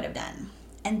king would have done.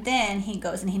 And then he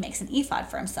goes and he makes an ephod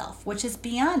for himself, which is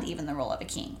beyond even the role of a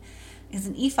king. Because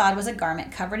an ephod was a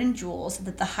garment covered in jewels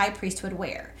that the high priest would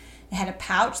wear. It had a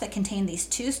pouch that contained these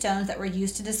two stones that were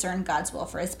used to discern God's will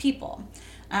for his people.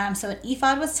 So an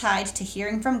ephod was tied to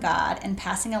hearing from God and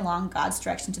passing along God's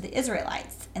direction to the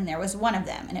Israelites. And there was one of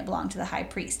them, and it belonged to the high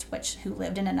priest, who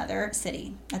lived in another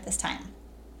city at this time.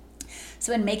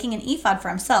 So in making an ephod for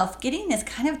himself, Gideon is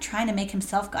kind of trying to make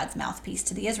himself God's mouthpiece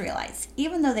to the Israelites,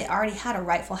 even though they already had a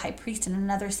rightful high priest in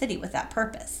another city with that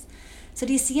purpose. So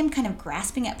do you see him kind of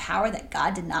grasping at power that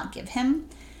God did not give him?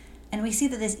 And we see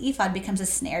that this ephod becomes a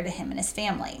snare to him and his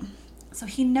family. So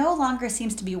he no longer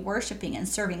seems to be worshiping and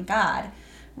serving God.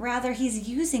 Rather, he's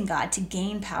using God to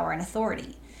gain power and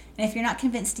authority. And if you're not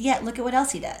convinced yet, look at what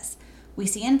else he does. We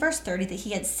see in verse 30 that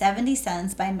he had 70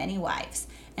 sons by many wives,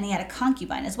 and he had a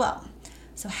concubine as well.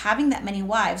 So having that many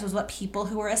wives was what people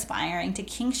who were aspiring to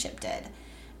kingship did.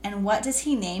 And what does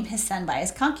he name his son by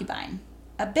his concubine?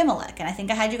 Abimelech. And I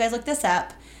think I had you guys look this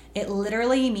up. It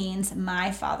literally means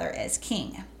my father is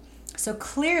king. So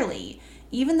clearly,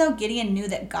 even though Gideon knew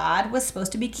that God was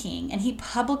supposed to be king, and he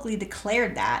publicly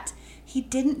declared that, he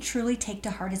didn't truly take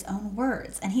to heart his own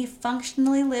words, and he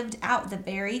functionally lived out the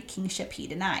very kingship he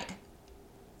denied.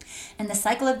 And the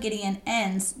cycle of Gideon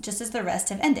ends just as the rest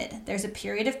have ended. There's a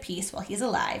period of peace while he's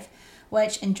alive,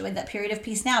 which enjoy that period of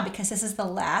peace now because this is the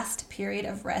last period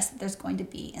of rest that there's going to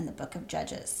be in the book of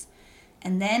Judges.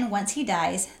 And then once he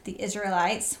dies, the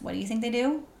Israelites, what do you think they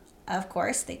do? Of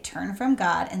course, they turn from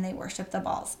God and they worship the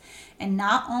Baals. And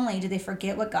not only do they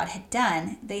forget what God had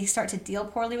done, they start to deal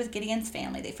poorly with Gideon's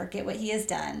family. They forget what he has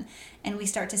done, and we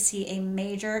start to see a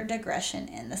major digression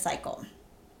in the cycle.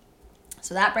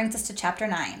 So that brings us to chapter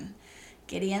 9,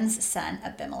 Gideon's son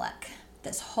Abimelech.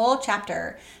 This whole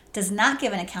chapter does not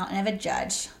give an account of a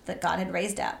judge that God had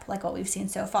raised up, like what we've seen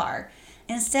so far.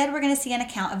 Instead, we're going to see an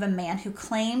account of a man who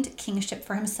claimed kingship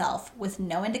for himself with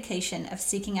no indication of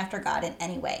seeking after God in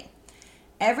any way.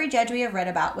 Every judge we have read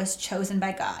about was chosen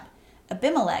by God.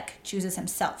 Abimelech chooses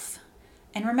himself.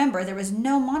 And remember, there was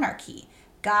no monarchy.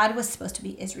 God was supposed to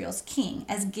be Israel's king,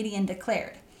 as Gideon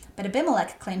declared. But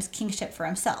Abimelech claims kingship for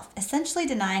himself, essentially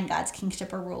denying God's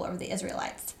kingship or rule over the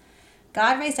Israelites.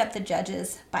 God raised up the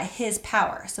judges by his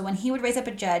power. So when he would raise up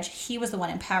a judge, he was the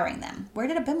one empowering them. Where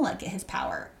did Abimelech get his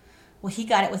power? Well, he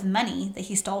got it with money that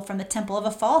he stole from the temple of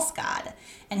a false god,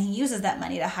 and he uses that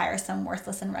money to hire some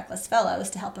worthless and reckless fellows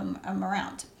to help him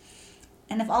around.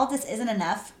 And if all of this isn't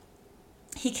enough,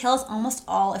 he kills almost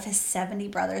all of his 70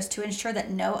 brothers to ensure that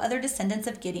no other descendants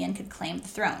of Gideon could claim the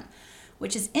throne,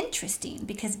 which is interesting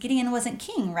because Gideon wasn't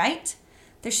king, right?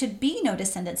 There should be no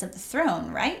descendants of the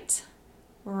throne, right?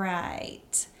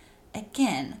 Right.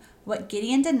 Again, what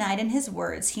Gideon denied in his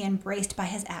words, he embraced by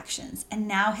his actions, and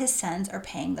now his sons are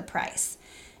paying the price.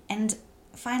 And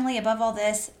finally, above all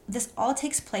this all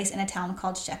takes place in a town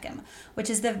called Shechem, which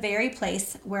is the very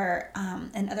place where,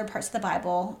 in other parts of the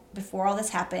Bible, before all this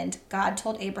happened, God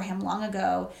told Abraham long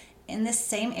ago in this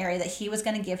same area that he was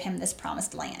going to give him this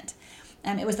promised land.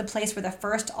 It was the place where the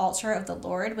first altar of the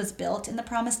Lord was built in the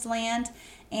promised land,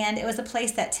 and it was a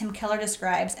place that Tim Keller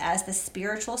describes as the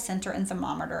spiritual center and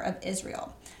thermometer of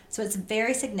Israel. So it's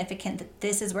very significant that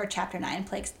this is where chapter 9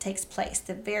 takes place.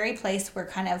 The very place where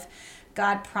kind of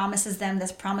God promises them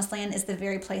this promised land is the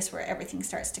very place where everything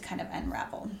starts to kind of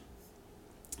unravel.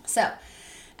 So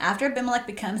after Abimelech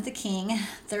becomes the king,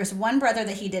 there's one brother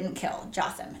that he didn't kill,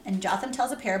 Jotham, and Jotham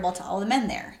tells a parable to all the men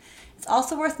there. It's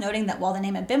also worth noting that while the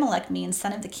name Abimelech means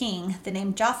son of the king, the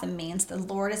name Jotham means the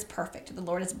Lord is perfect, the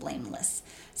Lord is blameless.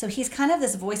 So he's kind of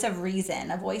this voice of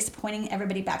reason, a voice pointing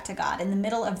everybody back to God in the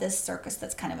middle of this circus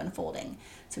that's kind of unfolding.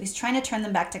 So he's trying to turn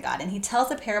them back to God, and he tells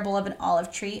the parable of an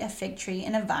olive tree, a fig tree,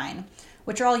 and a vine,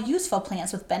 which are all useful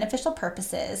plants with beneficial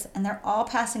purposes, and they're all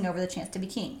passing over the chance to be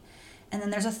king. And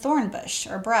then there's a thorn bush,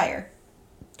 or briar,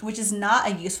 which is not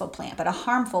a useful plant, but a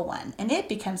harmful one, and it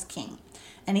becomes king.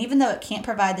 And even though it can't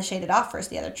provide the shade it offers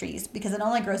the other trees, because it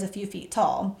only grows a few feet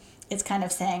tall, it's kind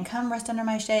of saying, come rest under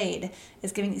my shade.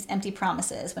 It's giving these empty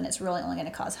promises when it's really only going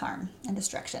to cause harm and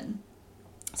destruction.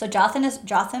 So Jotham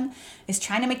is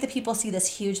trying to make the people see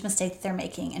this huge mistake that they're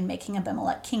making and making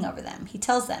Abimelech king over them. He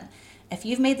tells them, if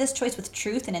you've made this choice with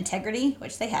truth and integrity,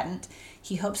 which they hadn't,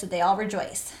 he hopes that they all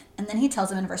rejoice. And then he tells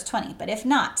them in verse 20, but if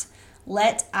not,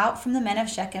 let out from the men of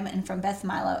Shechem and from Beth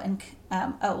Milo and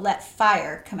let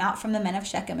fire come out from the men of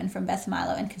Shechem and from Beth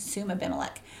Milo and consume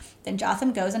Abimelech. Then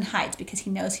Jotham goes and hides because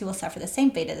he knows he will suffer the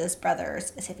same fate as his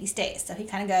brothers as if he stays. So he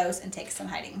kind of goes and takes some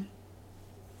hiding,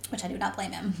 which I do not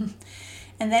blame him.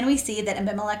 And then we see that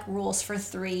Abimelech rules for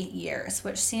 3 years,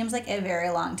 which seems like a very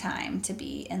long time to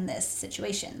be in this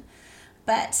situation.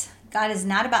 But God is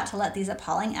not about to let these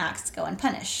appalling acts go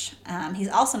unpunished. He's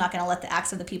also not going to let the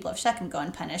acts of the people of Shechem go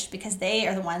unpunished because they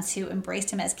are the ones who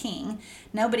embraced him as king.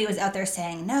 Nobody was out there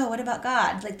saying, no, what about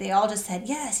God? Like they all just said,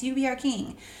 yes, you be our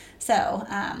king. So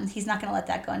he's not going to let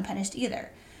that go unpunished either.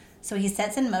 So he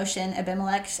sets in motion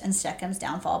Abimelech's and Shechem's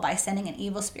downfall by sending an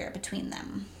evil spirit between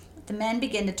them. The men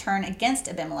begin to turn against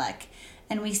Abimelech,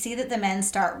 and we see that the men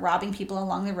start robbing people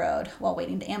along the road while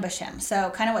waiting to ambush him. So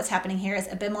kind of what's happening here is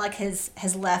Abimelech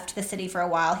has left the city for a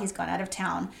while. He's gone out of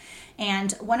town.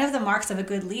 And one of the marks of a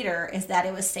good leader is that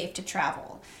it was safe to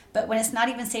travel. But when it's not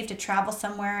even safe to travel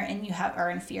somewhere and you are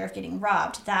in fear of getting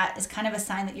robbed, that is kind of a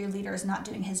sign that your leader is not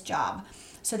doing his job.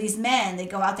 So these men, they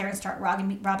go out there and start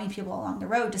robbing people along the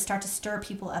road to start to stir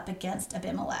people up against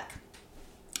Abimelech.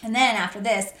 And then after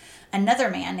this, another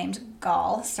man named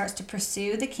Gaal starts to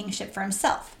pursue the kingship for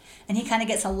himself. And he kind of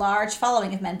gets a large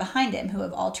following of men behind him who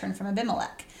have all turned from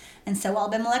Abimelech. And so while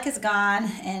Abimelech is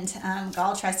gone and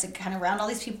Gaal tries to kind of round all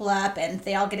these people up, and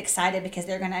they all get excited because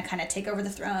they're going to kind of take over the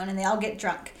throne, and they all get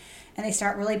drunk. And they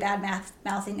start really bad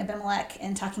mouthing Abimelech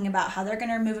and talking about how they're going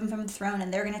to remove him from the throne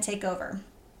and they're going to take over.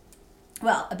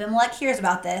 Well, Abimelech hears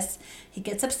about this, he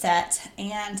gets upset,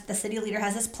 and the city leader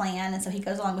has his plan, and so he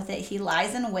goes along with it. He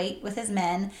lies in wait with his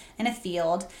men in a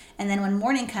field, and then when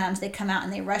morning comes, they come out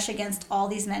and they rush against all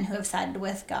these men who have sided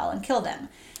with Gaal and kill them.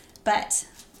 But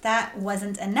that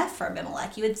wasn't enough for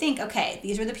Abimelech. You would think, okay,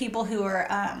 these are the people who are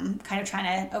kind of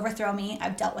trying to overthrow me.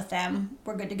 I've dealt with them.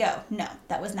 We're good to go. No,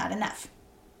 that was not enough.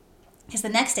 Because the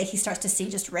next day he starts to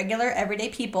see just regular, everyday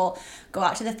people go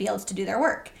out to the fields to do their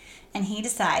work. And he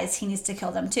decides he needs to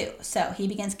kill them too. So he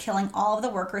begins killing all of the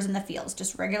workers in the fields,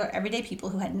 just regular, everyday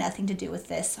people who had nothing to do with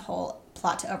this whole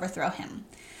plot to overthrow him.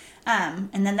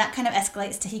 And then that kind of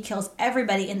escalates to he kills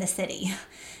everybody in the city.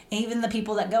 Even the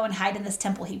people that go and hide in this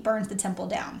temple, he burns the temple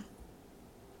down.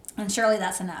 And surely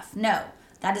that's enough. No,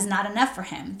 that is not enough for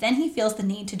him. Then he feels the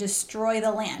need to destroy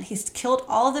the land. He's killed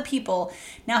all of the people.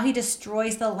 Now he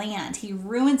destroys the land. He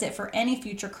ruins it for any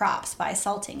future crops by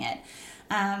assaulting it.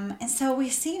 And so we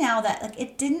see now that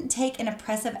it didn't take an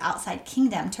oppressive outside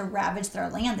kingdom to ravage their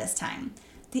land this time.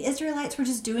 The Israelites were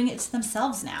just doing it to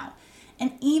themselves now.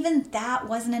 And even that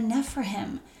wasn't enough for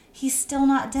him. He's still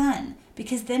not done,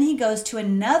 because then he goes to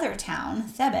another town,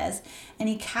 Thebez, and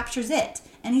he captures it,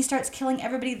 and he starts killing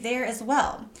everybody there as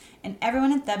well. And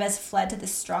everyone in Thebes fled to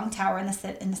this strong tower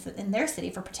in their city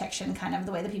for protection, kind of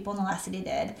the way the people in the last city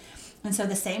did. And so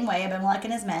the same way, Abimelech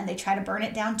and his men, they try to burn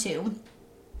it down too.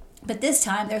 But this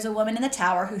time, there's a woman in the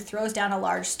tower who throws down a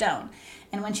large stone.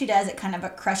 And when she does, it kind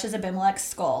of crushes Abimelech's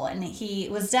skull. And he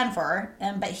was done for,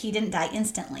 but he didn't die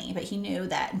instantly. But he knew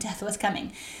that death was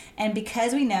coming. And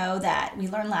because we know that, we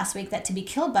learned last week that to be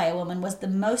killed by a woman was the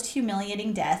most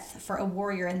humiliating death for a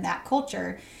warrior in that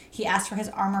culture, he asked for his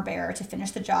armor bearer to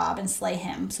finish the job and slay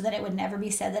him so that it would never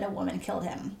be said that a woman killed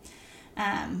him.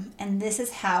 And this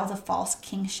is how the false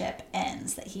kingship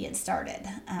ends that he had started.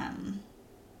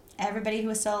 Everybody who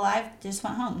was still alive just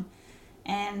went home.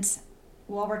 And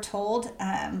while we're told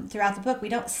throughout the book, we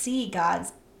don't see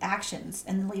God's actions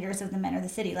and the leaders of the men of the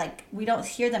city. Like, we don't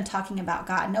hear them talking about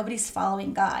God. Nobody's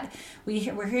following God.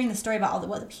 We're hearing the story about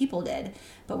what the people did,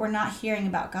 but we're not hearing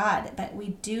about God. But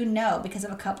we do know, because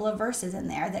of a couple of verses in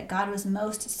there, that God was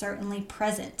most certainly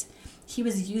present. He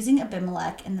was using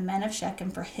Abimelech and the men of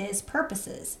Shechem for his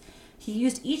purposes. He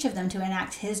used each of them to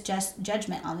enact his just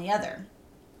judgment on the other,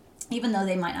 even though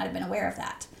they might not have been aware of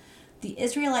that. The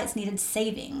Israelites needed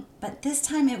saving, but this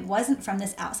time it wasn't from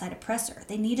this outside oppressor.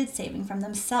 They needed saving from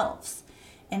themselves.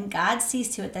 And God sees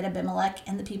to it that Abimelech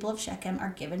and the people of Shechem are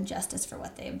given justice for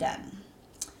what they have done.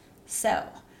 So,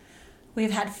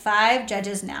 we've had 5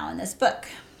 judges now in this book.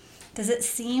 Does it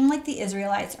seem like the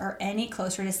Israelites are any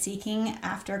closer to seeking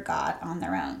after God on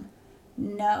their own?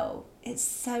 No, it's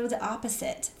so the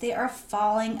opposite. They are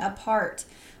falling apart.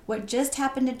 What just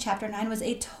happened in chapter 9 was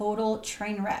a total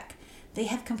train wreck. They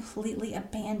have completely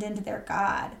abandoned their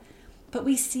God. But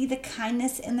we see the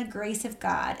kindness and the grace of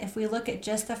God if we look at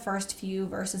just the first few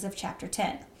verses of chapter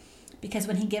 10. Because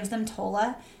when he gives them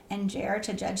Tola and Jair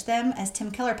to judge them, as Tim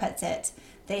Keller puts it,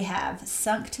 they have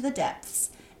sunk to the depths,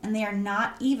 and they are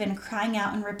not even crying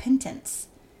out in repentance.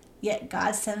 Yet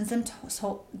God sends them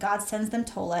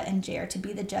Tola and Jair to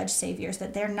be the judge saviors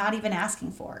that they're not even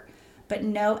asking for. But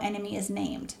no enemy is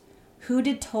named. Who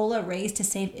did Tola raise to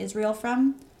save Israel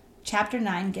from? Chapter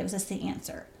 9 gives us the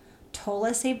answer.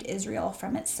 Tola saved Israel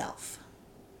from itself.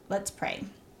 Let's pray.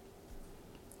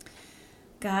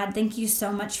 God, thank you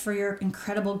so much for your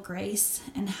incredible grace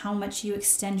and how much you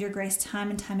extend your grace time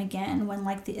and time again when,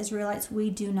 like the Israelites, we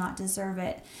do not deserve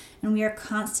it. And we are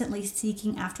constantly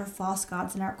seeking after false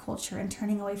gods in our culture and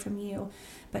turning away from you.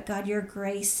 But God, your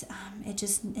grace, it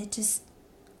just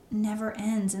never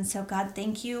ends. And so, God,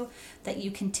 thank you that you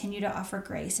continue to offer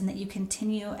grace and that you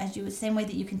continue, the same way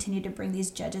that you continue to bring these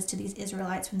judges to these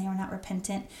Israelites when they were not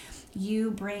repentant,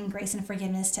 you bring grace and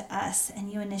forgiveness to us,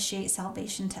 and you initiate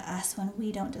salvation to us when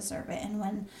we don't deserve it and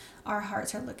when our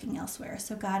hearts are looking elsewhere.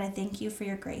 So, God, I thank you for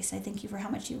your grace. I thank you for how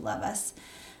much you love us.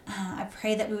 I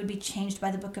pray that we would be changed by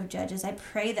the book of Judges. I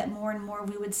pray that more and more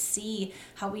we would see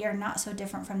how we are not so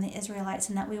different from the Israelites,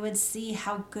 and that we would see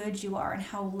how good you are and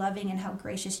how loving and how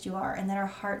gracious you are, and that our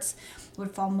hearts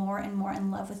would fall more and more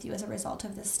in love with you as a result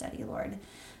of this study, Lord.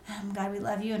 God, we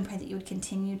love you and pray that you would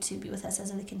continue to be with us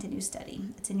as we continue study.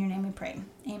 It's in your name we pray.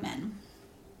 Amen.